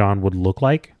what Jean would look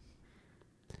like.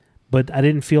 But I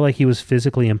didn't feel like he was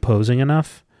physically imposing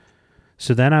enough.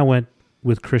 So then I went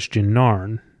with Christian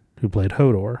Narn, who played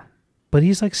Hodor. But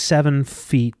he's like 7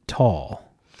 feet tall.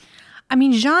 I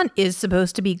mean, Jean is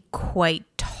supposed to be quite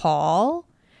tall.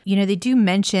 You know, they do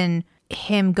mention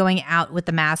him going out with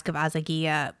the mask of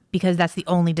Azagia because that's the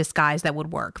only disguise that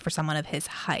would work for someone of his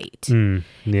height.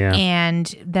 Yeah.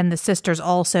 And then the sisters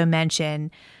also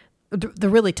mention the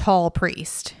really tall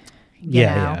priest.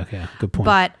 Yeah, okay. Good point.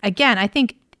 But again, I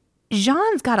think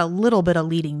Jean's got a little bit of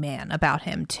leading man about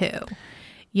him too.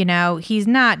 You know, he's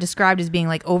not described as being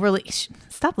like overly...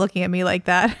 Stop looking at me like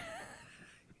that.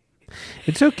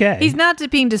 It's okay. He's not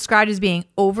being described as being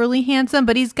overly handsome,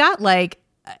 but he's got like...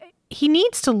 He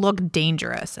needs to look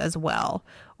dangerous as well.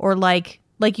 Or like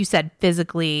you said,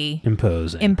 physically...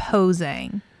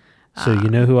 Imposing. So you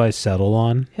know who I settled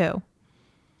on? Who?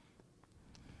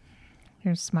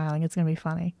 You're smiling. It's going to be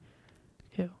funny.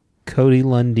 Who? Cody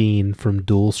Lundeen from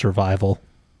Dual Survival.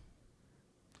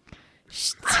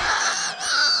 Shut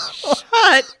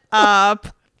up.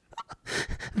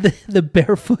 the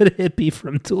barefoot hippie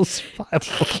from Tool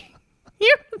Survival.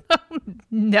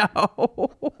 No.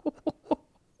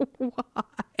 Why?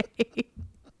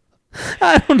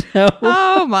 I don't know.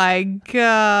 Oh my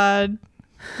God.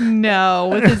 No,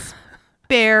 with his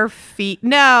bare feet.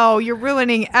 No, you're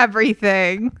ruining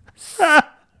everything.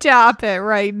 Stop it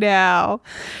right now.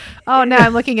 Oh, now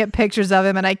I'm looking at pictures of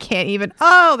him and I can't even.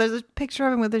 Oh, there's a picture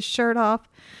of him with his shirt off.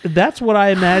 That's what I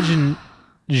imagine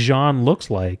Jean looks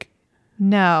like.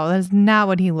 No, that's not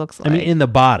what he looks like. I mean, in the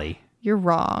body. You're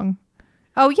wrong.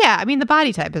 Oh, yeah. I mean, the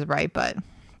body type is right, but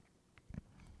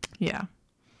yeah.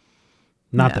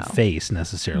 Not No. the face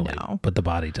necessarily, No. but the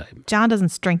body type. John doesn't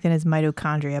strengthen his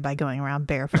mitochondria by going around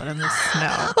barefoot in the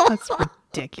snow. That's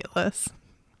ridiculous.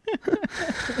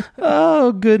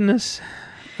 Oh, goodness.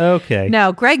 Okay.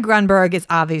 No, Greg Grunberg is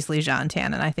obviously Jean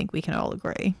Tannen. I think we can all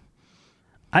agree.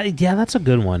 Yeah, that's a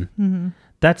good one. Mm-hmm.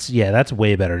 That's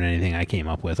way better than anything I came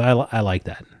up with. I like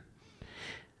that.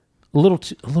 A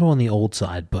little on the old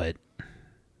side, but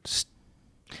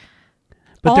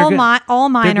all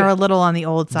mine are a little on the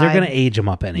old side. They're going to age them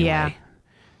up anyway.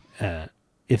 Yeah.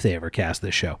 If they ever cast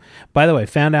this show. By the way,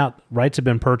 found out rights have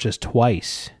been purchased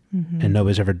twice, and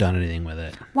nobody's ever done anything with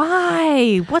it.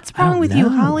 Why? What's wrong with you,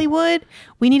 Hollywood?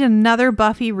 We need another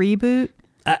Buffy reboot.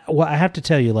 Well, I have to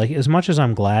tell you, like, as much as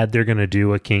I'm glad they're going to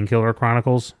do a Kingkiller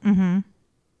Chronicles,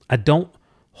 I don't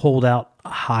hold out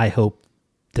high hope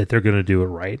that they're going to do it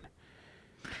right.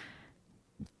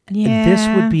 Yeah. This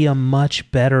would be a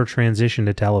much better transition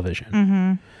to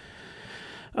television.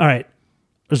 All right.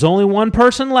 There's only one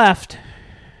person left.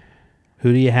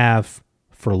 Who do you have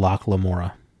for Locke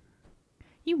Lamora?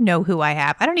 You know who I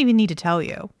have. I don't even need to tell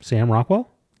you. Sam Rockwell?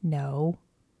 No.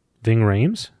 Ving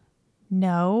Rhames?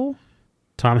 No.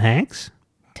 Tom Hanks?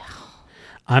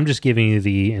 I'm just giving you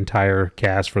the entire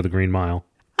cast for The Green Mile.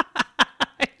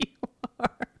 You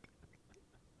are.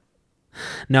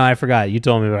 No, I forgot. You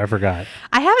told me, but I forgot.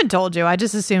 I haven't told you. I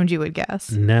just assumed you would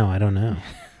guess. No, I don't know.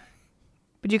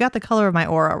 But you got the color of my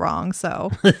aura wrong,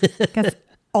 so I guess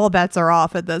all bets are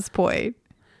off at this point.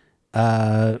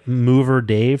 Mover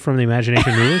Dave from the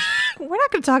Imagination Movers? We're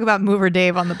not going to talk about Mover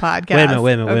Dave on the podcast.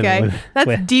 Wait a minute. Okay,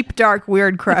 that's deep, dark,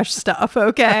 weird crush stuff.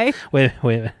 Okay. Wait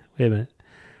a minute.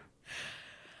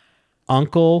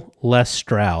 Uncle Les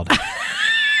Stroud.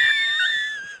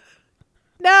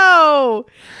 No,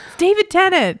 it's David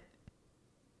Tennant.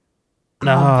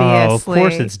 No, Obviously. of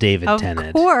course it's David Tennant.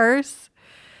 Of course.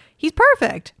 He's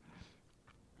perfect.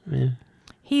 Yeah.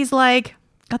 He's like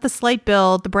got the slight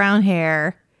build, the brown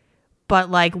hair,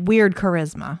 but like weird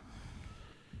charisma.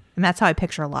 And that's how I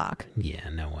picture Locke. Yeah,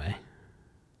 no way.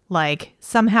 Like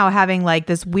somehow having like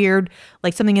this weird,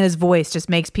 like something in his voice just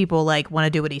makes people like want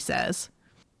to do what he says.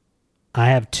 I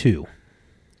have two.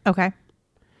 Okay.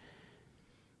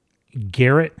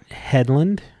 Garrett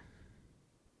Hedlund.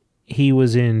 He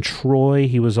was in Troy.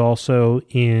 He was also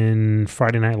in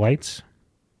Friday Night Lights.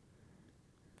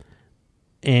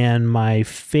 And my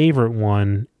favorite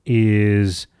one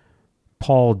is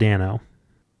Paul Dano.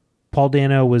 Paul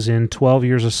Dano was in 12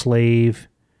 Years a Slave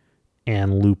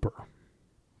and Looper.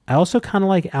 I also kind of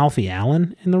like Alfie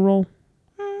Allen in the role.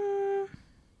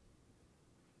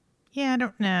 Yeah, I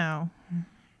don't know.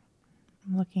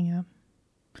 I'm looking up.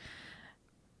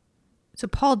 So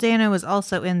Paul Dano was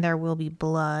also in There Will Be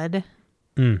Blood.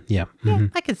 Yeah. Yeah, Mm-hmm.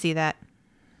 I could see that.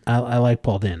 I like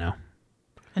Paul Dano.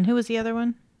 And who was the other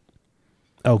one?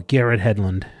 Oh, Garrett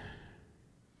Hedlund.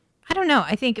 I don't know.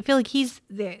 I feel like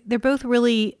they're both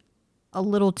really a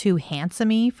little too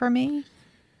handsome-y for me.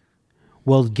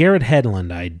 Well, Garrett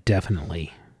Hedlund, I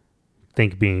definitely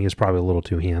think is probably a little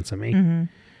too handsome-y.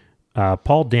 Mm-hmm.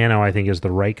 Paul Dano, I think, is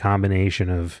the right combination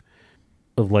of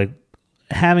like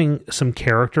having some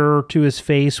character to his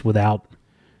face without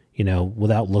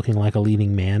looking like a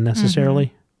leading man necessarily.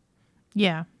 Mm-hmm.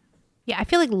 Yeah. Yeah, I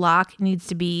feel like Locke needs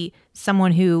to be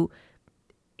someone who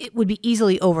it would be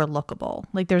easily overlookable.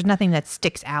 Like there's nothing that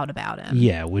sticks out about him.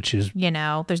 Yeah, which is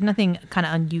there's nothing kind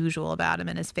of unusual about him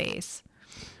in his face.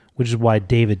 Which is why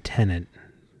David Tennant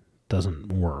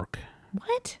doesn't work.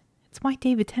 What? It's why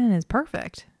David Tennant is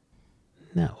perfect.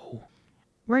 No.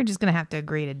 We're just going to have to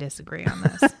agree to disagree on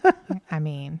this. I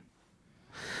mean.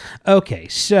 Okay,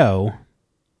 so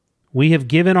we have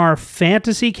given our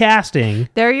fantasy casting.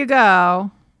 There you go.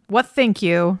 What think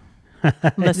you,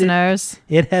 listeners?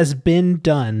 It has been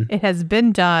done. It has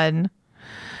been done.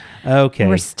 Okay.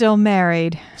 We're still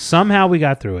married. Somehow we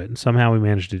got through it, and somehow we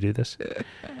managed to do this.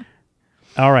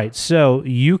 All right, so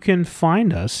you can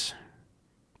find us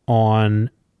on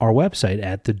our website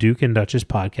at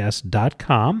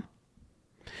thedukeandduchesspodcast.com.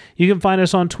 You can find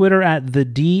us on Twitter at the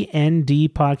DND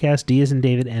Podcast, D as in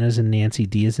David, N as in Nancy,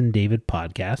 D as in David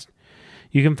Podcast.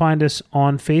 You can find us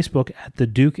on Facebook at the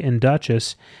Duke and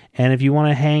Duchess. And if you want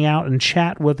to hang out and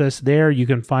chat with us there, you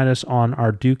can find us on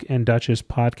our Duke and Duchess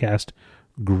Podcast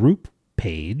group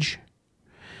page.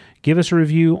 Give us a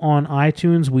review on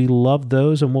iTunes. We love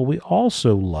those. And what we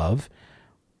also love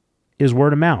is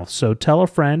word of mouth. So tell a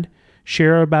friend,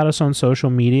 share about us on social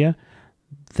media.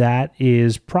 That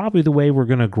is probably the way we're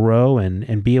going to grow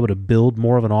and be able to build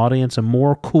more of an audience and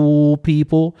more cool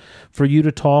people for you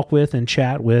to talk with and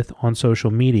chat with on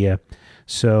social media.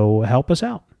 So help us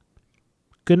out.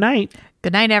 Good night.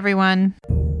 Good night, everyone.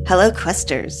 Hello,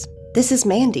 Questers. This is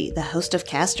Mandy, the host of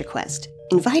Caster Quest,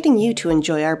 inviting you to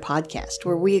enjoy our podcast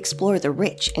where we explore the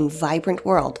rich and vibrant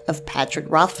world of Patrick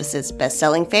Rothfuss's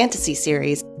best-selling fantasy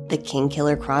series, The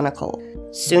Kingkiller Chronicle.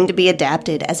 Soon to be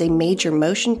adapted as a major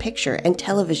motion picture and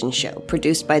television show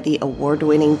produced by the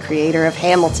award-winning creator of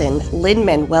Hamilton,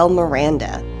 Lin-Manuel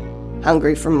Miranda.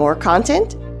 Hungry for more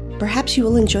content? Perhaps you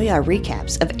will enjoy our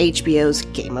recaps of HBO's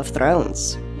Game of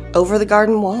Thrones, Over the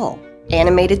Garden Wall,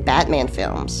 animated Batman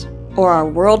films, or our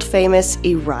world-famous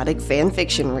erotic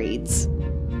fanfiction reads.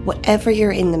 Whatever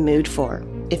you're in the mood for,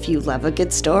 if you love a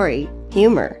good story,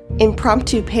 humor,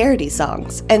 impromptu parody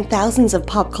songs, and thousands of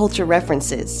pop culture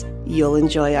references, you'll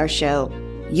enjoy our show.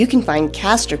 You can find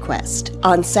Caster Quest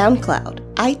on SoundCloud,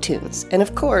 iTunes, and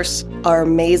of course, our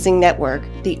amazing network,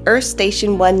 the Earth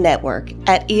Station One Network,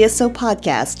 at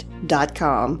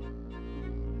esopodcast.com.